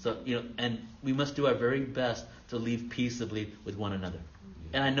 So, and we must do our very best to live peaceably with one another.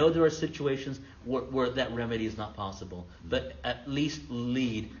 And I know there are situations where that remedy is not possible, but at least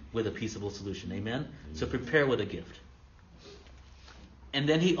lead with a peaceable solution. Amen? So prepare with a gift. And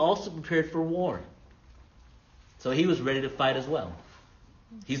then he also prepared for war. So he was ready to fight as well.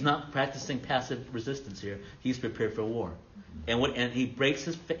 He's not practicing passive resistance here. He's prepared for war. And he breaks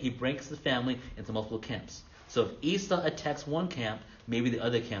his family into multiple camps. So if Esau attacks one camp, maybe the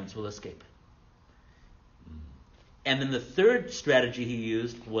other camps will escape. And then the third strategy he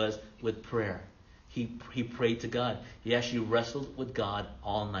used was with prayer. He prayed to God. He actually wrestled with God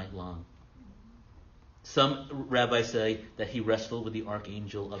all night long. Some rabbis say that he wrestled with the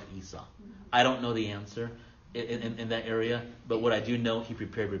archangel of Esau. I don't know the answer in that area, but what I do know, he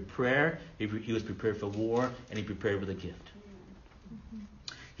prepared with prayer, he was prepared for war, and he prepared with a gift.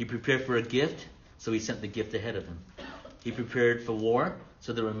 He prepared for a gift, so he sent the gift ahead of him. He prepared for war,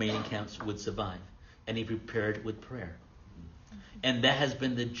 so the remaining camps would survive. And he prepared with prayer. And that has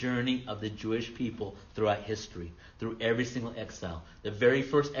been the journey of the Jewish people throughout history, through every single exile. The very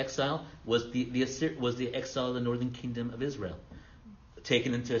first exile was the exile of the northern kingdom of Israel,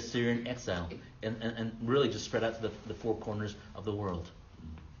 taken into Assyrian exile, and really just spread out to the 4 corners of the world.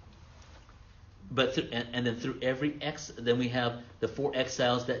 But and then through every then we have the 4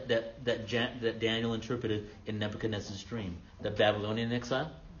 exiles that Daniel interpreted in Nebuchadnezzar's dream: the Babylonian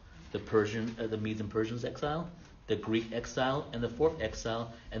exile, the Medes and Persians exile, the Greek exile, and the 4th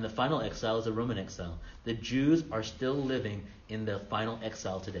exile, and the final exile is the Roman exile. The Jews are still living in the final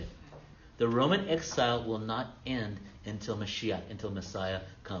exile today. The Roman exile will not end until Mashiach, until Messiah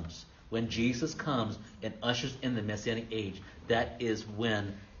comes. When Jesus comes and ushers in the Messianic age, that is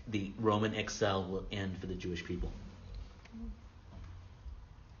when the Roman exile will end for the Jewish people.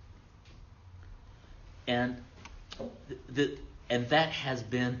 And that has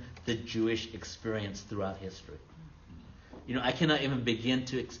been the Jewish experience throughout history. You know, I cannot even begin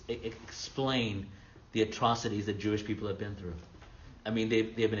to explain the atrocities that Jewish people have been through. I mean,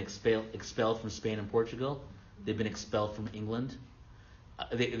 they've been expelled from Spain and Portugal. They've been expelled from England.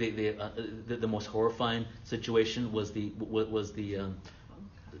 The most horrifying situation was the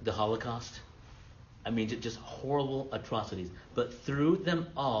Holocaust. I mean, just horrible atrocities. But through them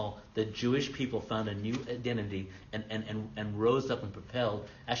all, the Jewish people found a new identity and rose up and propelled.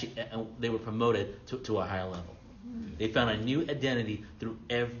 Actually, they were promoted to a higher level. They found a new identity through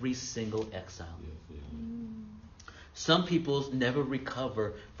every single exile. Some peoples never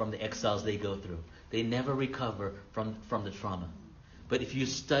recover from the exiles they go through. They never recover from the trauma. But if you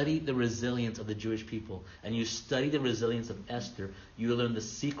study the resilience of the Jewish people and you study the resilience of Esther, you learn the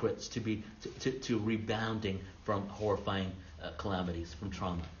secrets to rebounding from horrifying calamities, from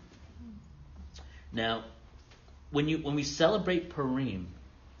trauma. Now, when we celebrate Purim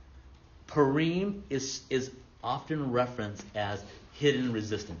is often referenced as hidden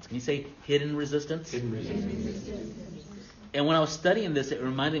resistance. Can you say hidden resistance? Hidden resistance. And when I was studying this, it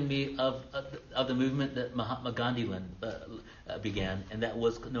reminded me of the movement that Mahatma Gandhi began, and that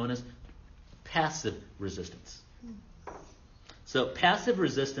was known as passive resistance. So passive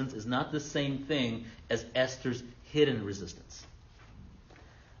resistance is not the same thing as Esther's hidden resistance.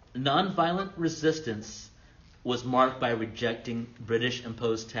 Nonviolent resistance was marked by rejecting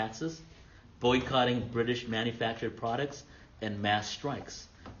British-imposed taxes, boycotting British-manufactured products, and mass strikes,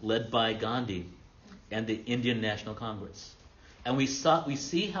 led by Gandhi and the Indian National Congress. And we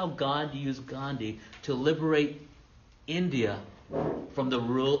see how God used Gandhi to liberate India from the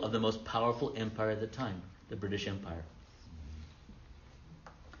rule of the most powerful empire at the time, the British Empire.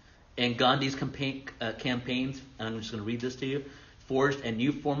 And Gandhi's campaigns, and I'm just going to read this to you, forged a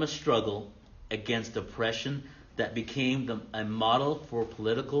new form of struggle against oppression that became a model for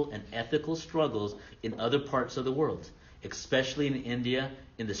political and ethical struggles in other parts of the world, especially in India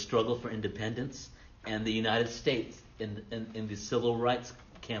in the struggle for independence, and the United States in the civil rights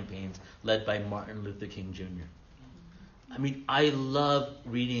campaigns led by Martin Luther King Jr. I mean, I love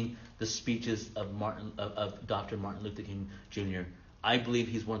reading the speeches of Dr. Martin Luther King Jr. I believe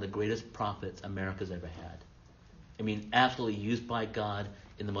he's one of the greatest prophets America's ever had. I mean, absolutely used by God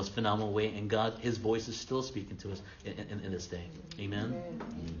in the most phenomenal way, and his voice is still speaking to us in this day. Amen?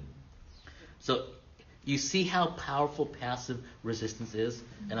 So you see how powerful passive resistance is,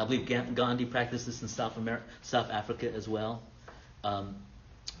 and I believe Gandhi practiced this in South Africa as well.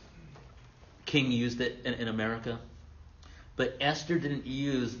 King used it in America. But Esther didn't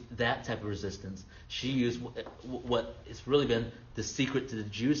use that type of resistance. She used what has really been the secret to the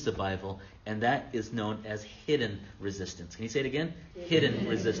Jews' survival, and that is known as hidden resistance. Can you say it again? Hidden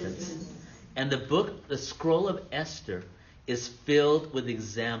resistance. And the book, the Scroll of Esther, is filled with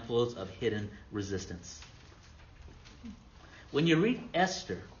examples of hidden resistance. When you read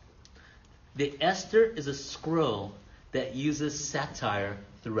Esther, the Esther is a scroll that uses satire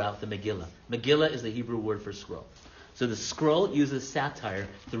throughout the Megillah. Megillah is the Hebrew word for scroll. So the scroll uses satire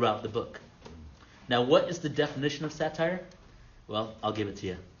throughout the book. Now, what is the definition of satire? Well, I'll give it to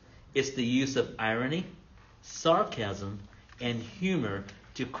you. It's the use of irony, sarcasm, and humor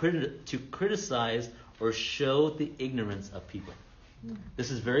to criticize or show the ignorance of people.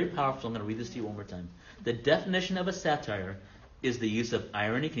 This is very powerful. I'm going to read this to you one more time. The definition of a satire is the use of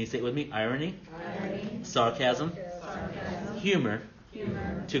irony. Can you say it with me? Irony. Sarcasm. Humor.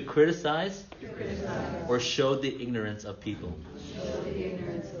 To criticize or show the ignorance of people.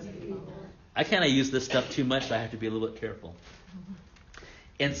 I kind of use this stuff too much, so I have to be a little bit careful.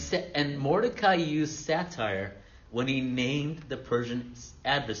 And Mor'decai used satire when he named the Persian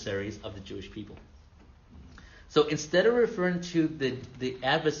adversaries of the Jewish people. So instead of referring to the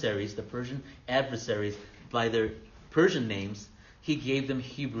adversaries, the Persian adversaries, by their Persian names, he gave them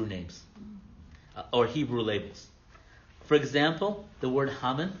Hebrew names or Hebrew labels. For example, the word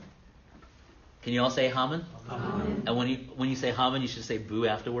Haman. Can you all say Haman? Haman. And when you say Haman, you should say boo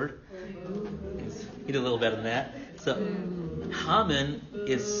afterward. Boo. You do a little better than that. So Haman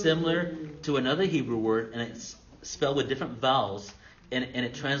is similar to another Hebrew word, and it's spelled with different vowels, and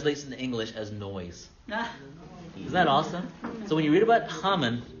it translates into English as noise. Isn't that awesome? So when you read about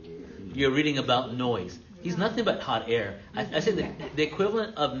Haman, you're reading about noise. He's nothing but hot air. I say the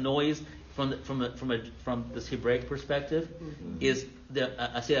equivalent of noise from this Hebraic perspective is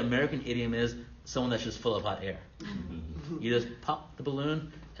I say American idiom is someone that's just full of hot air. You just pop the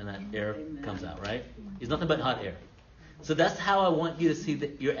balloon and that air comes out, right? He's nothing but hot air. So that's how I want you to see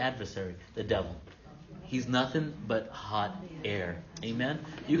your adversary, the devil. He's nothing but hot air. Amen?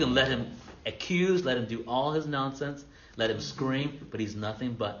 You can let him accuse, let him do all his nonsense, let him scream, but he's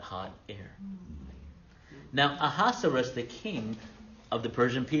nothing but hot air. Now, Ahasuerus, the king of the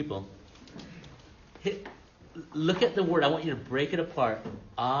Persian people, look at the word. I want you to break it apart.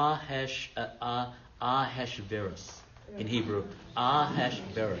 Ahasuerus in Hebrew.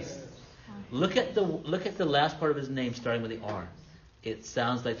 Ahasuerus. Look at the last part of his name starting with the R. It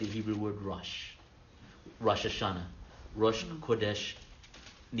sounds like the Hebrew word Rosh. Rosh Hashanah. Rosh Kodesh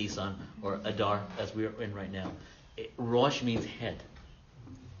Nisan, or Adar, as we're in right now. Rosh means head.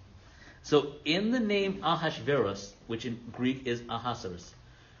 So in the name Ahasuerus, which in Greek is Ahasuerus,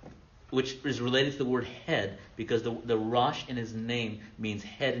 which is related to the word head, because the Rosh in his name means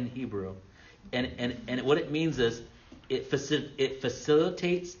head in Hebrew. And what it means is it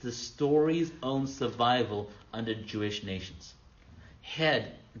facilitates the story's own survival under Jewish nations.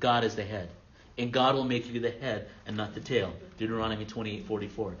 Head, God is the head. And God will make you the head and not the tail. Deuteronomy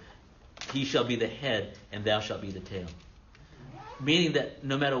 28:44. He shall be the head and thou shalt be the tail. Meaning that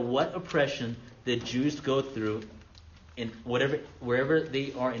no matter what oppression the Jews go through, in wherever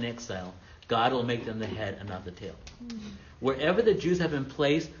they are in exile, God will make them the head and not the tail. Wherever the Jews have been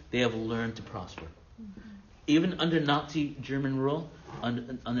placed, they have learned to prosper. Even under Nazi German rule,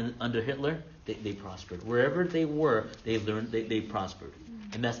 under Hitler, they prospered. Wherever they were, they learned, they prospered.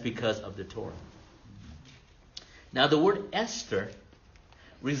 And that's because of the Torah. Now the word Esther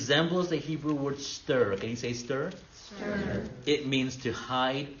resembles the Hebrew word stir. Can you say stir? Stir. It means to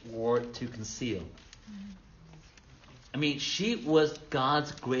hide or to conceal. I mean, she was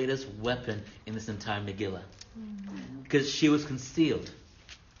God's greatest weapon in this entire Megillah. Because she was concealed.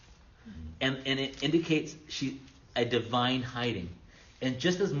 And it indicates a divine hiding. And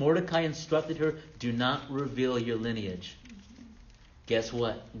just as Mor'decai instructed her, do not reveal your lineage. Guess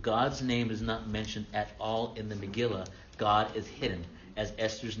what? God's name is not mentioned at all in the Megillah. God is hidden. As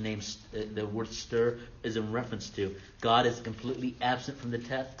Esther's name, the word stir is in reference to. God is completely absent from the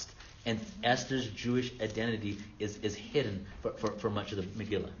text. And Esther's Jewish identity is hidden for much of the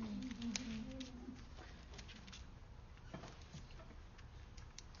Megillah.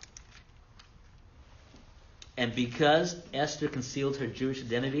 And because Esther concealed her Jewish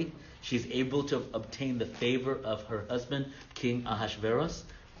identity, she's able to obtain the favor of her husband, King Ahasu-e'rus,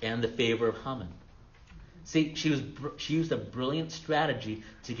 and the favor of Haman. See, she used a brilliant strategy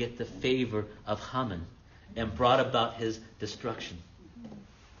to get the favor of Haman and brought about his destruction.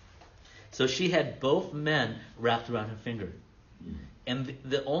 So she had both men wrapped around her finger. And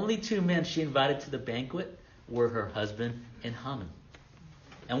the only two men she invited to the banquet were her husband and Haman.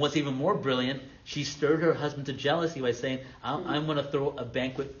 And what's even more brilliant, she stirred her husband to jealousy by saying, I'm going to throw a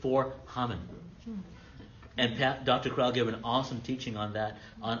banquet for Haman. And Dr. Corral gave an awesome teaching on that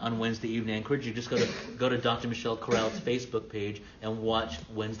on Wednesday evening. I encourage you to just go to Dr. Michelle Corral's Facebook page and watch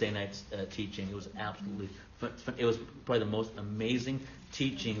Wednesday night's teaching. It was absolutely fun. It was probably the most amazing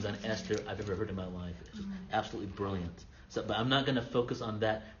teachings on Esther I've ever heard in my life. It's just absolutely brilliant. So, but I'm not going to focus on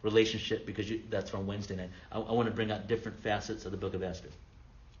that relationship because that's from Wednesday night. I want to bring out different facets of the book of Esther.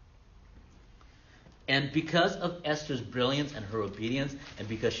 And because of Esther's brilliance and her obedience, and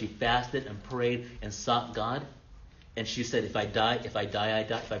because she fasted and prayed and sought God, and she said, if I die, I die.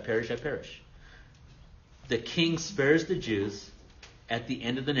 If I perish, I perish. The king spares the Jews. At the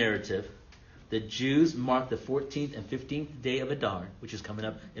end of the narrative, the Jews mark the 14th and 15th day of Adar, which is coming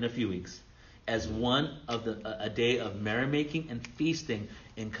up in a few weeks, as one of a day of merrymaking and feasting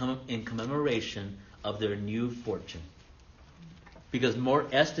in commemoration of their new fortune. Because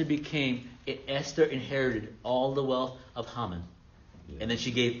Esther inherited all the wealth of Haman. And then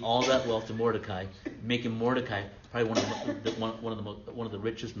she gave all that wealth to Mor'decai, making Mor'decai probably one of the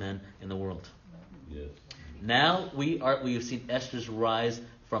richest men in the world. Yes. Now we have seen Esther's rise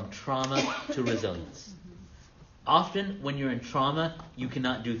from trauma to resilience. Often when you're in trauma, you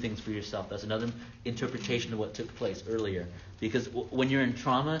cannot do things for yourself. That's another interpretation of what took place earlier. Because when you're in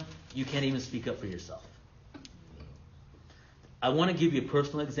trauma, you can't even speak up for yourself. I want to give you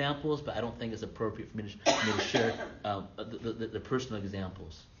personal examples, but I don't think it's appropriate for me to share the personal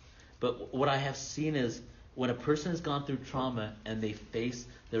examples. But what I have seen is when a person has gone through trauma and they face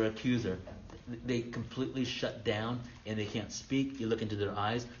their accuser, they completely shut down and they can't speak. You look into their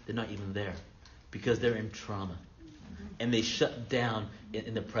eyes, they're not even there because they're in trauma. And they shut down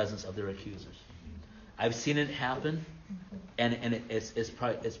in the presence of their accusers. I've seen it happen, and it's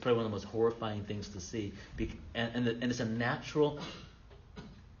probably one of the most horrifying things to see. And it's a natural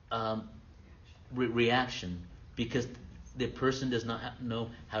reaction because the person does not know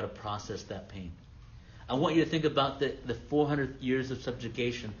how to process that pain. I want you to think about the 400 years of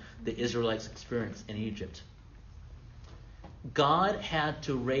subjugation the Israelites experienced in Egypt. God had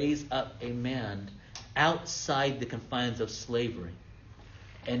to raise up a man outside the confines of slavery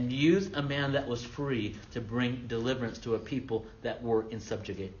and use a man that was free to bring deliverance to a people that were in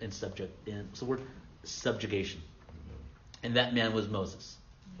subjugation. And that man was Moses.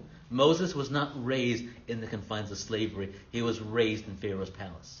 Moses was not raised in the confines of slavery. He was raised in Pharaoh's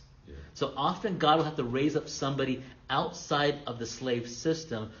palace. So often God will have to raise up somebody outside of the slave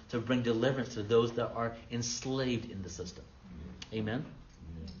system to bring deliverance to those that are enslaved in the system. Amen?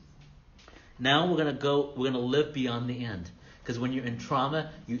 Now we're going to live beyond the end. Because when you're in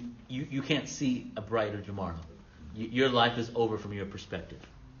trauma, you can't see a brighter tomorrow. Your life is over from your perspective.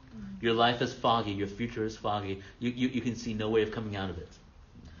 Your life is foggy. Your future is foggy. You can see no way of coming out of it.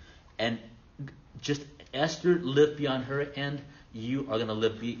 And just Esther lived beyond her end. You are going to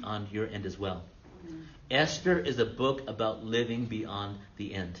live beyond your end as well. Esther is a book about living beyond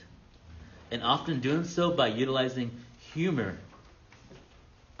the end. And often doing so by utilizing humor.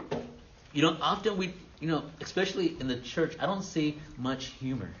 Often especially in the church, I don't see much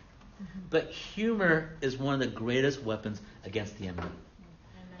humor. But humor is one of the greatest weapons against the enemy.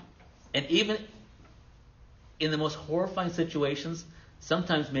 And even in the most horrifying situations,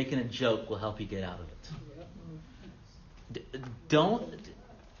 sometimes making a joke will help you get out of it.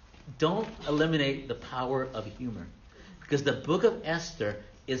 Don't eliminate the power of humor, because the book of Esther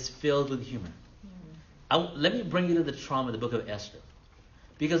is filled with humor. Let me bring you to the trauma of the book of Esther,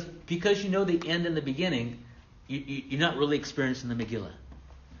 because you know the end and the beginning, you're not really experiencing the Megillah.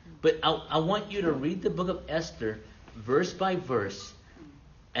 But I want you to read the book of Esther verse by verse,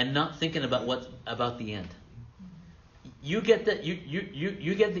 and not thinking about the end. You get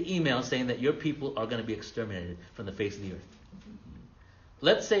the email saying that your people are going to be exterminated from the face of the earth.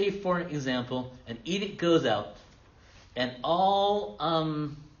 Let's say, for example, an edict goes out, and all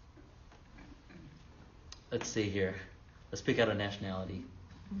let's see here. Let's pick out a nationality.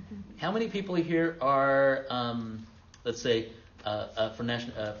 How many people here are let's say from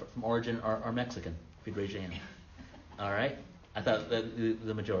origin are Mexican? If you'd raise your hand. All right. I thought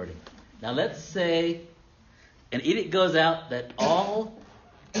the majority. Now let's say an edict goes out that all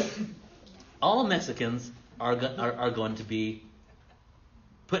Mexicans are going to be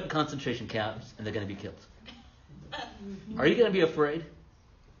put in concentration camps and they're going to be killed. Are you going to be afraid?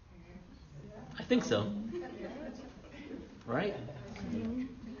 I think so. Right?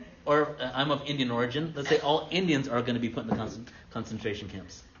 Or I'm of Indian origin. Let's say all Indians are going to be put in the concentration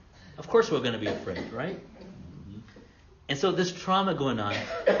camps. Of course we're going to be afraid, right? And so this trauma going on.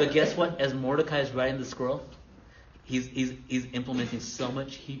 But guess what? As Mor'decai is writing the scroll, he's implementing so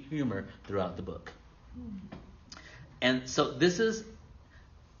much humor throughout the book. And so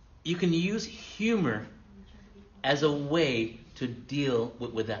you can use humor as a way to deal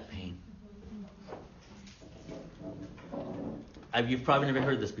with that pain. You've probably never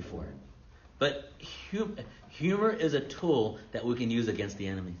heard this before. But humor is a tool that we can use against the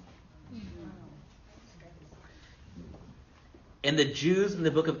enemy. And the Jews in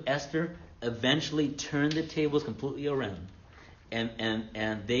the book of Esther eventually turned the tables completely around.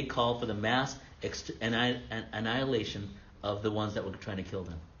 And they called for the mass annihilation of the ones that were trying to kill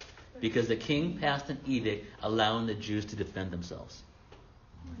them. Because the king passed an edict allowing the Jews to defend themselves.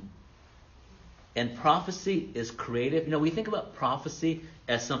 And prophecy is creative. We think about prophecy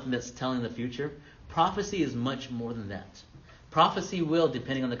as something that's telling the future. Prophecy is much more than that. Prophecy will,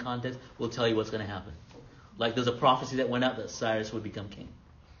 depending on the context, will tell you what's going to happen. Like there's a prophecy that went out that Cyrus would become king.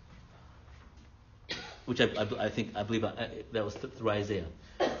 Which I believe that was through Isaiah.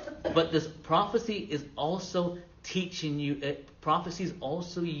 But this prophecy is also teaching you. Prophecy is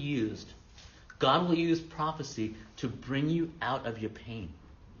also used. God will use prophecy to bring you out of your pain.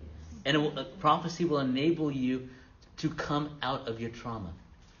 And prophecy will enable you to come out of your trauma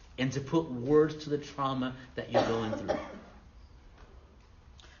and to put words to the trauma that you're going through.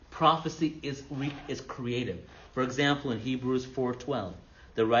 Prophecy is creative. For example, in Hebrews 4:12,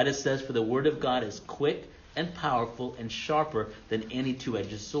 the writer says, "For the word of God is quick and powerful and sharper than any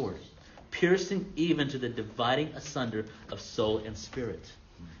two-edged sword, piercing even to the dividing asunder of soul and spirit,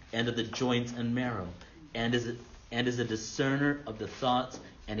 and of the joints and marrow, and is a discerner of the thoughts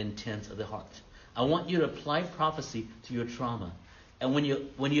and intents of the heart. I want you to apply prophecy to your trauma. And when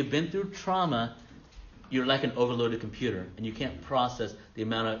you've been through trauma, you're like an overloaded computer, and you can't process the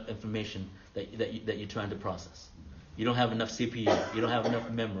amount of information that you're trying to process. You don't have enough CPU. You don't have enough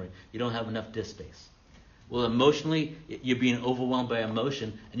memory. You don't have enough disk space. Well, emotionally, you're being overwhelmed by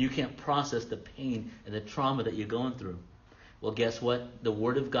emotion, and you can't process the pain and the trauma that you're going through. Well, guess what? The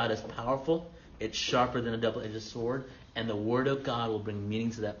Word of God is powerful. It's sharper than a double-edged sword, and the Word of God will bring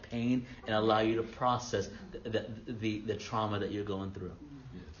meaning to that pain and allow you to process the trauma that you're going through.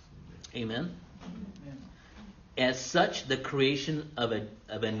 Amen? As such, the creation of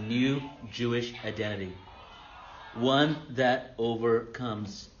a new Jewish identity, one that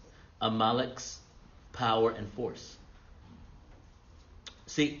overcomes Amalek's power and force.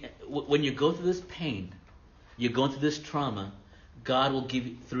 See, when you go through this pain, you're going through this trauma, God will give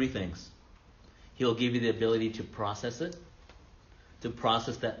you three things. He'll give you the ability to process it, to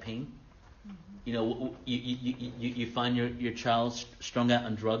process that pain. You know, you find your child strung out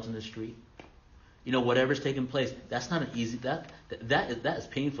on drugs in the street. You know, whatever's taking place, that's not an easy, that is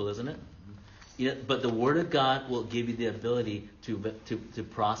painful, isn't it? You know, but the Word of God will give you the ability to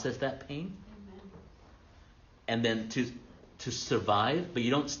process that pain. And then to survive, but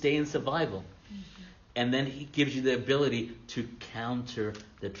you don't stay in survival. And then He gives you the ability to counter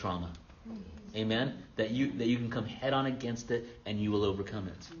the trauma. Amen? That you can come head on against it and you will overcome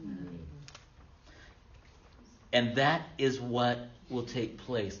it. And that is what will take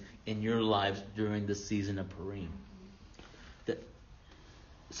place in your lives during the season of Purim.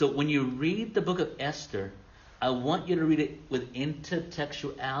 So when you read the book of Esther, I want you to read it with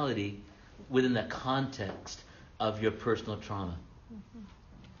intertextuality within the context of your personal trauma.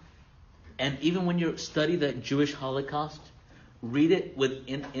 And even when you study the Jewish Holocaust, read it with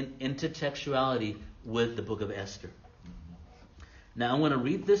intertextuality with the book of Esther. Now I'm going to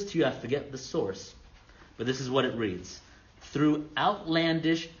read this to you. I forget the source, but this is what it reads. Through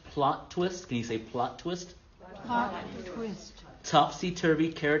outlandish plot twists, can you say plot twist? Plot twist.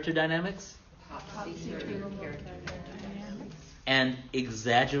 Topsy-turvy character dynamics. And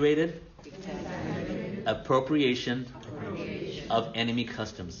exaggerated appropriation of enemy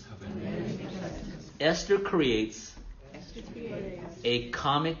customs. Esther creates a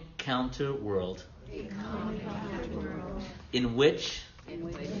comic counter world in which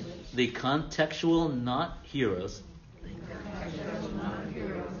the contextual not heroes,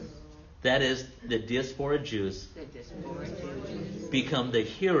 that is, the diaspora Jews, become the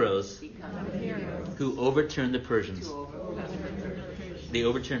heroes who overturn the Persians. They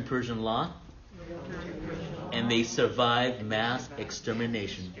overturn Persian law, and they survive mass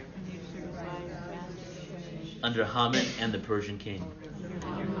extermination under Haman and the Persian king.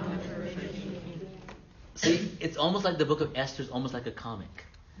 See, it's almost like the book of Esther is almost like a comic.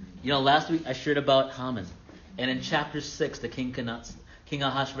 You know, last week I shared about Haman, and in chapter 6, the King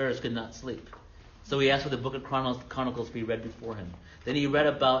Ahasu-e'rus could not sleep. So he asked for the book of Chronicles to be read before him. Then he read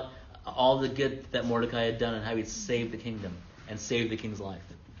about all the good that Mor'decai had done and how he'd saved the kingdom and saved the king's life.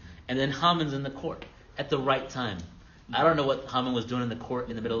 And then Haman's in the court at the right time. I don't know what Haman was doing in the court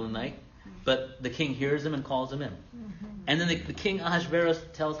in the middle of the night, but the king hears him and calls him in. And then the King Ahasu-e'rus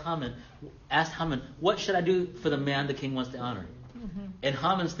asks Haman, what should I do for the man the king wants to honor? And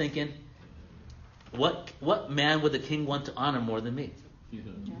Haman's thinking, what man would the king want to honor more than me?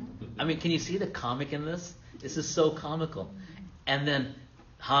 I mean, can you see the comic in this? This is so comical. And then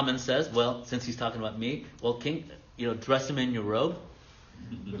Haman says, well, since he's talking about me, well, king, dress him in your robe,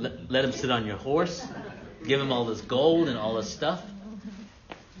 let him sit on your horse, give him all this gold and all this stuff.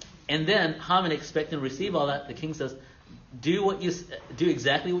 And then Haman, expecting to receive all that, the king says, do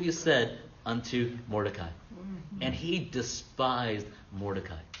exactly what you said unto Mor'decai. And he despised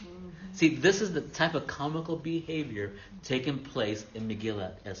Mor'decai. See, this is the type of comical behavior taking place in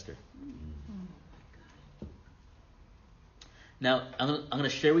Megillah Esther. Now, I'm going to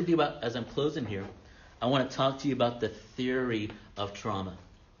share with you about, as I'm closing here, I want to talk to you about the theory of trauma.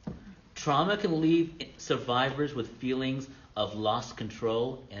 Trauma can leave survivors with feelings of lost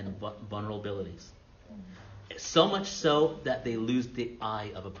control and vulnerabilities. So much so that they lose the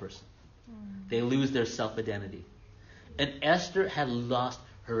I of a person. They lose their self-identity. And Esther had lost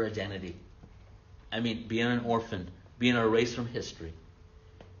her identity. I mean, being an orphan, being erased from history,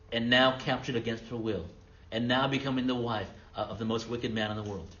 and now captured against her will, and now becoming the wife of the most wicked man in the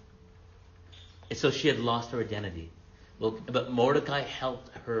world. And so she had lost her identity. Well, but Mor'decai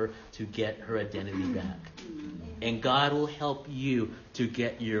helped her to get her identity back. And God will help you to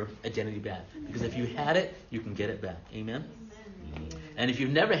get your identity back. Because if you had it, you can get it back. Amen? And if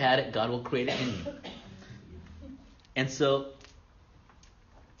you've never had it, God will create it in you. And so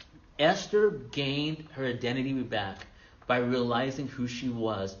Esther gained her identity back by realizing who she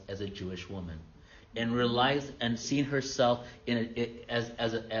was as a Jewish woman, and seeing herself in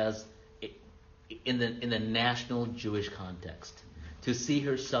the national Jewish context, to see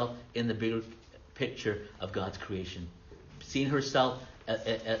herself in the bigger picture of God's creation, seeing herself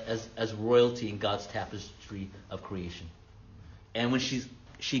as royalty in God's tapestry of creation. And when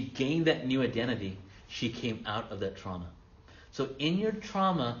she gained that new identity, she came out of that trauma. So in your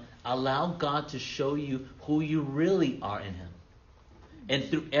trauma, allow God to show you who you really are in Him. And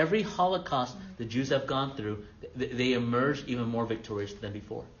through every Holocaust the Jews have gone through, they emerged even more victorious than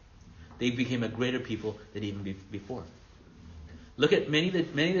before. They became a greater people than even before. Look at many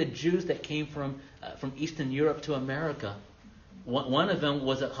of the Jews that came from Eastern Europe to America. One of them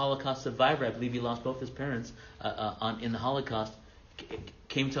was a Holocaust survivor. I believe he lost both his parents in the Holocaust.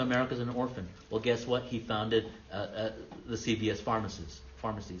 Came to America as an orphan. Well, guess what? He founded the CVS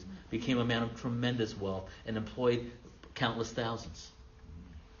pharmacies. Became a man of tremendous wealth and employed countless thousands.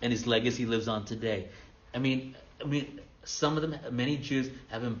 And his legacy lives on today. I mean, many Jews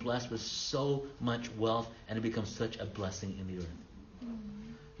have been blessed with so much wealth, and it becomes such a blessing in the earth.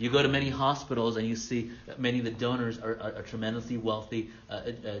 You go to many hospitals and you see many of the donors are tremendously wealthy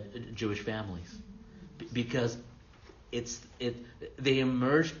Jewish families, because they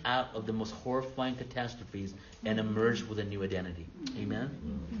emerged out of the most horrifying catastrophes and emerged with a new identity.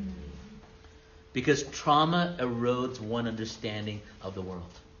 Amen? Because trauma erodes one understanding of the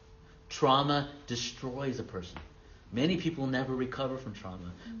world. Trauma destroys a person. Many people never recover from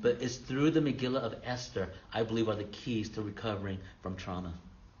trauma, but it's through the Megillah of Esther, I believe, are the keys to recovering from trauma.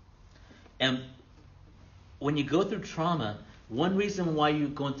 And when you go through trauma, one reason why you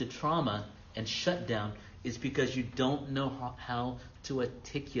go into trauma and shut down is because you don't know how to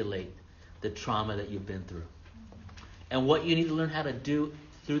articulate the trauma that you've been through. And what you need to learn how to do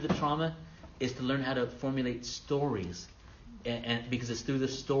through the trauma is to learn how to formulate stories, and because it's through the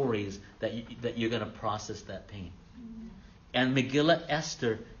stories that you're going to process that pain. And Megillah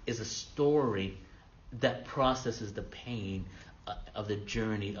Esther is a story that processes the pain of the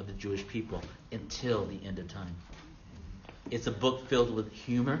journey of the Jewish people until the end of time. It's a book filled with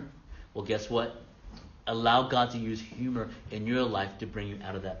humor. Well, guess what? Allow God to use humor in your life to bring you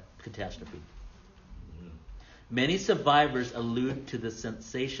out of that catastrophe. Many survivors allude to the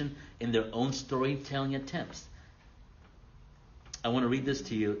sensation in their own storytelling attempts. I want to read this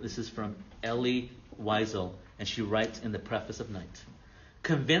to you. This is from Ellie Wiesel, and she writes in the preface of Night.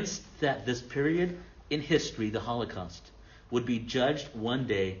 Convinced that this period in history, the Holocaust, would be judged one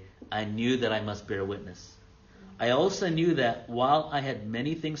day, I knew that I must bear witness. I also knew that while I had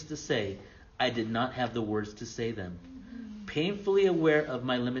many things to say, I did not have the words to say them. Painfully aware of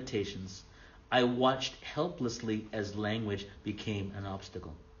my limitations, I watched helplessly as language became an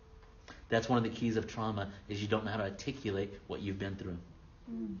obstacle. That's one of the keys of trauma, is you don't know how to articulate what you've been through.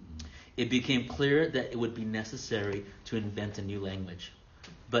 It became clear that it would be necessary to invent a new language.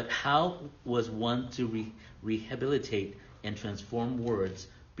 But how was one to rehabilitate and transform words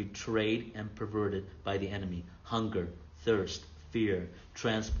betrayed and perverted by the enemy? Hunger, thirst, fear,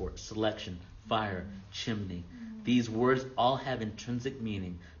 transport, selection, fire, chimney. These words all have intrinsic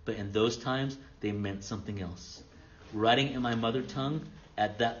meaning, but in those times they meant something else. Writing in my mother tongue,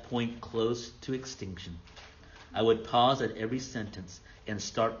 at that point close to extinction, I would pause at every sentence and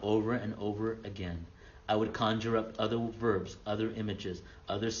start over and over again. I would conjure up other verbs, other images,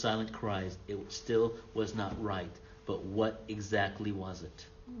 other silent cries. It still was not right. But what exactly was it?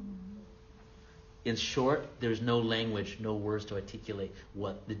 In short, there's no language, no words to articulate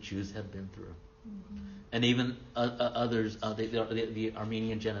what the Jews have been through. And even others, the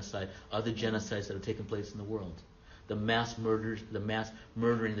Armenian genocide, other genocides that have taken place in the world. The mass murders, the mass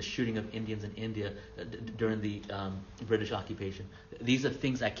murdering, the shooting of Indians in India during the British occupation. These are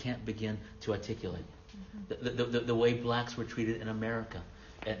things I can't begin to articulate. The way blacks were treated in America.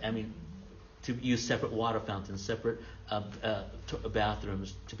 I mean, to use separate water fountains, separate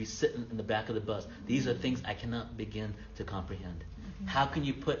bathrooms, to be sitting in the back of the bus. These are things I cannot begin to comprehend. How can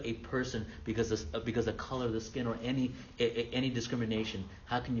you put a person, because of color of the skin or any discrimination,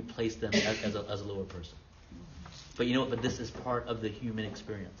 how can you place them as a lower person? But you know what? But this is part of the human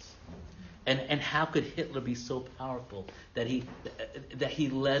experience. And how could Hitler be so powerful that he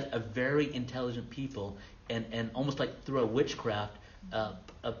led a very intelligent people and almost like through a witchcraft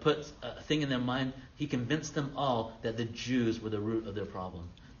put a thing in their mind? He convinced them all that the Jews were the root of their problem.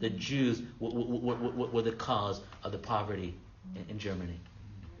 The Jews were the cause of the poverty in Germany.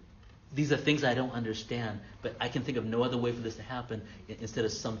 These are things I don't understand, but I can think of no other way for this to happen instead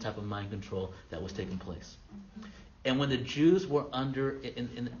of some type of mind control that was taking place. And when the Jews were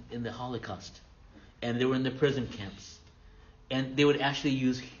in the Holocaust, and they were in the prison camps, and they would actually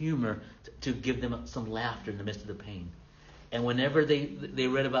use humor to give them some laughter in the midst of the pain. And whenever they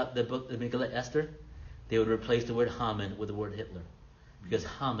read about the book, the Megillah Esther, they would replace the word Haman with the word Hitler, because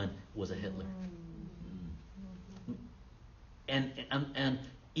Haman was a Hitler. And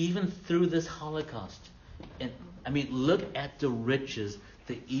even through this Holocaust, and I mean, look at the riches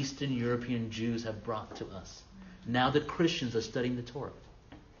the Eastern European Jews have brought to us. Now the Christians are studying the Torah.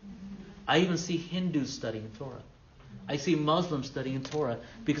 I even see Hindus studying Torah. I see Muslims studying Torah,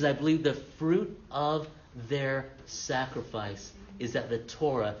 because I believe the fruit of their sacrifice is that the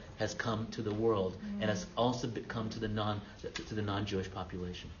Torah has come to the world and has also come to the non-Jewish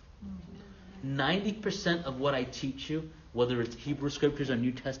population. 90% of what I teach you, whether it's Hebrew scriptures or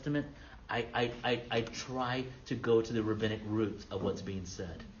New Testament, I try to go to the rabbinic roots of what's being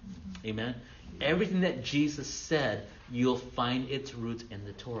said. Amen? Everything that Jesus said, you'll find its roots in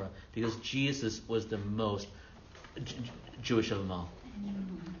the Torah, because Jesus was the most Jewish of them all.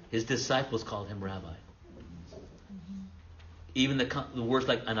 His disciples called him rabbi. Even the words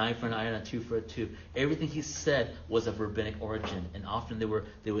like an eye for an eye and a tooth for a tooth, everything he said was of rabbinic origin, and often there were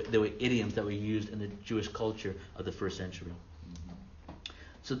idioms that were used in the Jewish culture of the first century.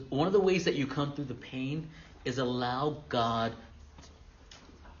 So one of the ways that you come through the pain is allow God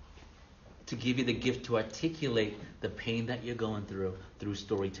to give you the gift to articulate the pain that you're going through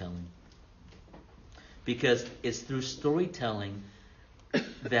storytelling. Because it's through storytelling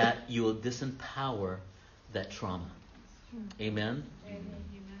that you will disempower that trauma. Amen? Amen.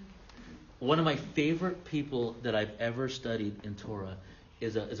 One of my favorite people that I've ever studied in Torah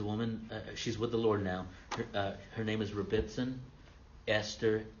is a woman. She's with the Lord now. Her name is Hadas'sah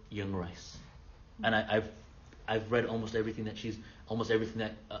Esther Young-Rice, and I've read almost everything that she's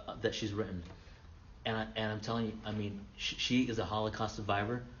written. And I'm telling you, I mean, she is a Holocaust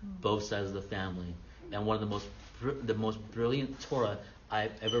survivor, both sides of the family, and one of the most brilliant Torah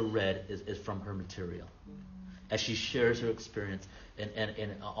I've ever read is from her material, as she shares her experience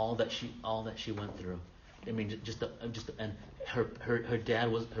and all that she went through. I mean, and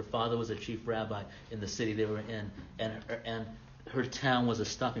her father was a chief rabbi in the city they were in, and her town was a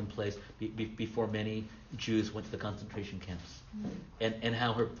stopping place before many Jews went to the concentration camps, and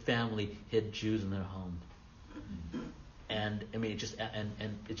how her family hid Jews in their home. And I mean, it just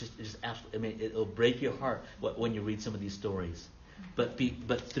absolutely. I mean, it'll break your heart when you read some of these stories. But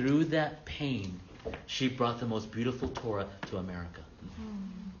through that pain, she brought the most beautiful Torah to America.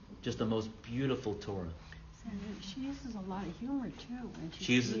 Just the most beautiful Torah. She uses a lot of humor too when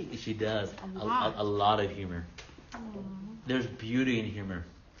She does a a lot of humor. There's beauty in humor.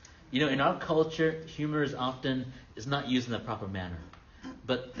 You know, in our culture, humor is not used in the proper manner.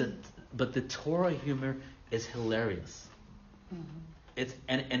 But the Torah humor is hilarious. It's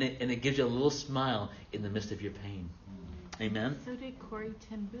and it gives you a little smile in the midst of your pain. Amen. So did Corrie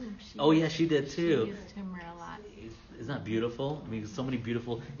ten Boom. She did too. She used humor a lot. Isn't that beautiful? I mean, so many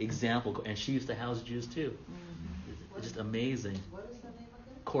beautiful examples. And she used to house Jews too. It's just amazing. What is the name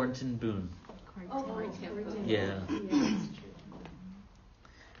of it? Corrie ten Boom. Corrie ten Boom. Yeah.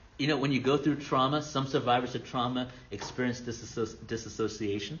 You know, when you go through trauma, some survivors of trauma experience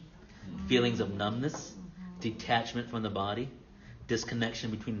disassociation, feelings of numbness, detachment from the body,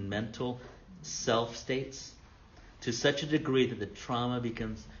 disconnection between mental self states, to such a degree that the trauma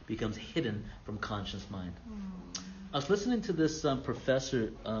becomes hidden from conscious mind. I was listening to this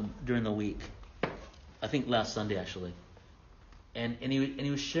professor during the week, I think last Sunday actually, and he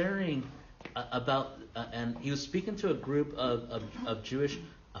was sharing about and he was speaking to a group of Jewish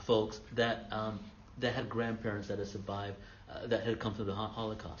folks that had grandparents that had survived, that had come through the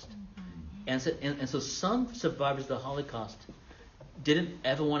Holocaust, and so some survivors of the Holocaust didn't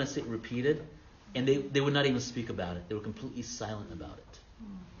ever want to see it repeated, and they would not even speak about it. They were completely silent about it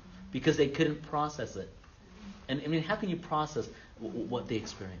because they couldn't process it. And I mean, how can you process what they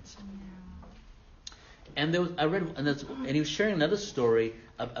experienced? And I read, and he was sharing another story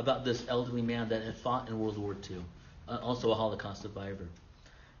about this elderly man that had fought in World War II, also a Holocaust survivor.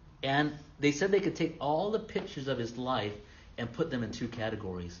 And they said they could take all the pictures of his life and put them in two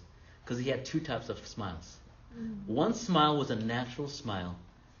categories, because he had two types of smiles. One smile was a natural smile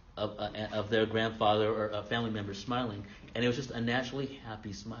of their grandfather or a family member smiling, and it was just a naturally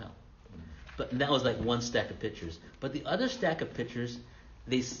happy smile. But that was like one stack of pictures. But the other stack of pictures,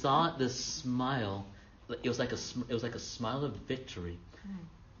 they saw this smile. It was like a smile of victory.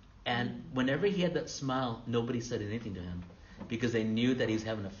 And whenever he had that smile, nobody said anything to him, because they knew that he was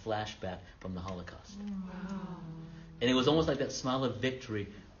having a flashback from the Holocaust. And it was almost like that smile of victory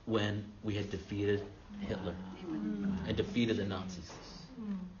when we had defeated Hitler and defeated the Nazis.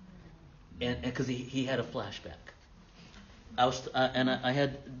 And because he had a flashback. I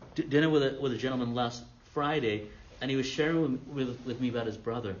had dinner with a gentleman last Friday, and he was sharing with me about his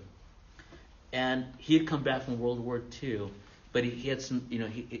brother. And he had come back from World War II, but he had some,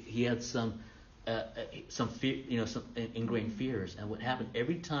 he had some fear, some ingrained fears. And what happened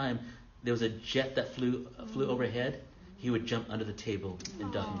every time there was a jet that flew overhead, he would jump under the table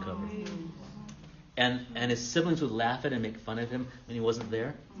and duck and cover. And his siblings would laugh at him and make fun of him when he wasn't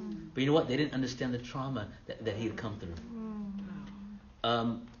there. But you know what? They didn't understand the trauma that he had come through.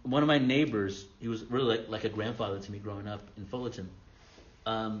 One of my neighbors, he was really like a grandfather to me growing up in Fullerton.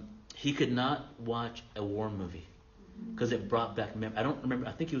 He could not watch a war movie because it brought back memories. I don't remember.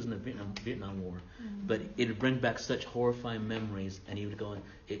 I think he was in the Vietnam War, but it would bring back such horrifying memories, and he would go and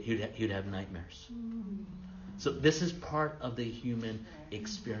he would have nightmares. So this is part of the human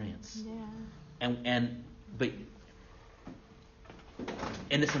experience, and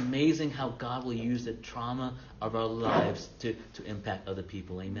it's amazing how God will use the trauma of our lives to impact other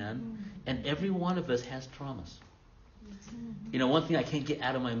people. Amen. And every one of us has traumas. One thing I can't get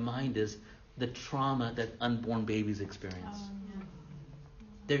out of my mind is the trauma that unborn babies experience.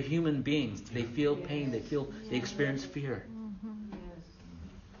 They're human beings. They feel pain. They experience fear.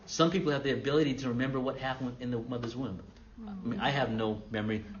 Some people have the ability to remember what happened in the mother's womb. I mean, I have no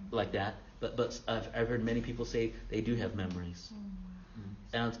memory like that, but I've heard many people say they do have memories.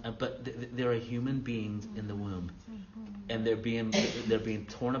 But there are human beings in the womb, and they're being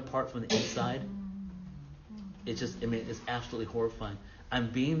torn apart from the inside. It's absolutely horrifying. I'm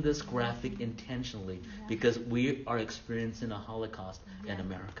being this graphic intentionally because we are experiencing a Holocaust in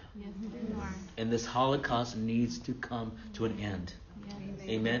America. And this Holocaust needs to come to an end.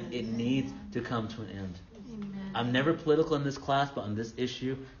 Amen? It needs to come to an end. I'm never political in this class, but on this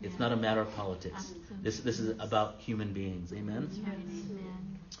issue, it's not a matter of politics. This is about human beings. Amen?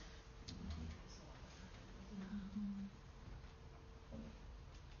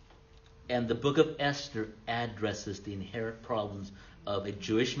 And the book of Esther addresses the inherent problems of a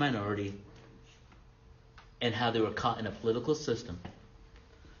Jewish minority and how they were caught in a political system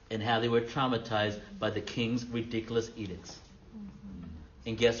and how they were traumatized by the king's ridiculous edicts.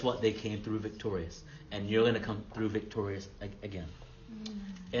 And guess what? They came through victorious. And you're going to come through victorious again.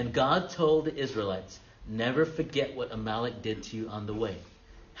 And God told the Israelites, never forget what Amalek did to you on the way.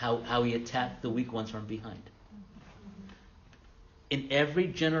 How he attacked the weak ones from behind. In every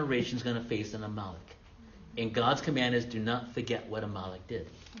generation is going to face an Amalek. And God's command is do not forget what Amalek did.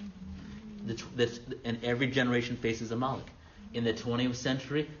 And every generation faces Amalek. In the 20th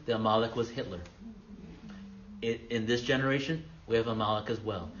century, the Amalek was Hitler. In this generation, we have Amalek as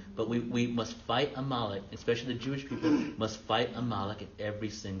well. But we must fight Amalek, especially the Jewish people, must fight Amalek in every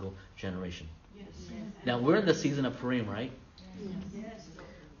single generation. Now, we're in the season of Purim, right?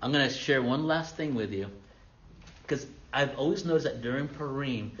 I'm going to share one last thing with you. Because I've always noticed that during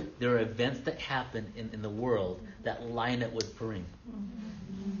Purim, there are events that happen in the world that line up with Purim.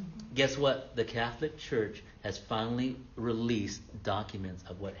 Guess what? The Catholic Church has finally released documents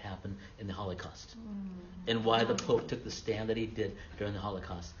of what happened in the Holocaust and why the Pope took the stand that he did during the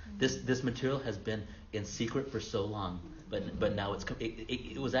Holocaust. This material has been in secret for so long, but now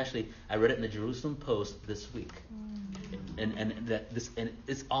it was actually, I read it in the Jerusalem Post this week, and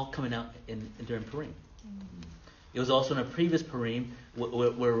it's all coming out during Purim. It was also in a previous Purim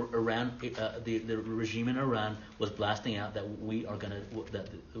where Iran, the regime in Iran was blasting out that we're going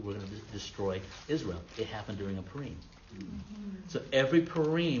to destroy Israel. It happened during a Purim. So every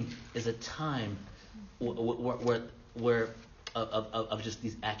Purim is a time where of just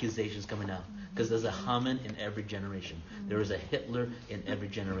these accusations coming out, because there's a Haman in every generation. There is a Hitler in every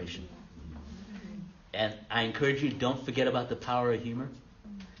generation. And I encourage you, don't forget about the power of humor.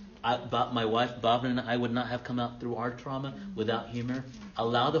 My wife, Bob, and I would not have come out through our trauma without humor.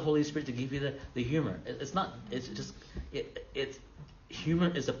 Allow the Holy Spirit to give you the humor.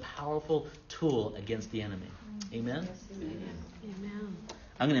 Humor is a powerful tool against the enemy. Amen? Amen.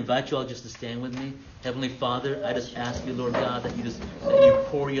 I'm going to invite you all just to stand with me. Heavenly Father, I just ask you, Lord God, that you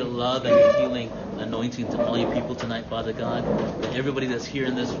pour your love and your healing anointing to all your people tonight, Father God. That everybody that's here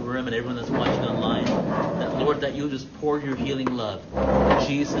in this room and everyone that's watching online, that, Lord, that you'll just pour your healing love.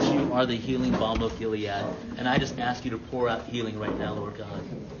 Jesus, you are the healing balm of Gilead. And I just ask you to pour out healing right now, Lord God.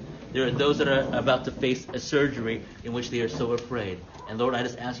 There are those that are about to face a surgery in which they are so afraid. And Lord, I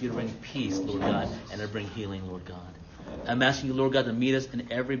just ask you to bring peace, Lord God, and to bring healing, Lord God. I'm asking you, Lord God, to meet us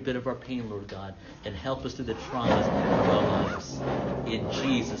in every bit of our pain, Lord God, and help us through the traumas of our lives. In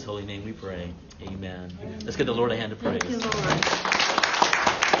Jesus' holy name we pray. Amen. Let's give the Lord a hand of praise. Thank you, Lord.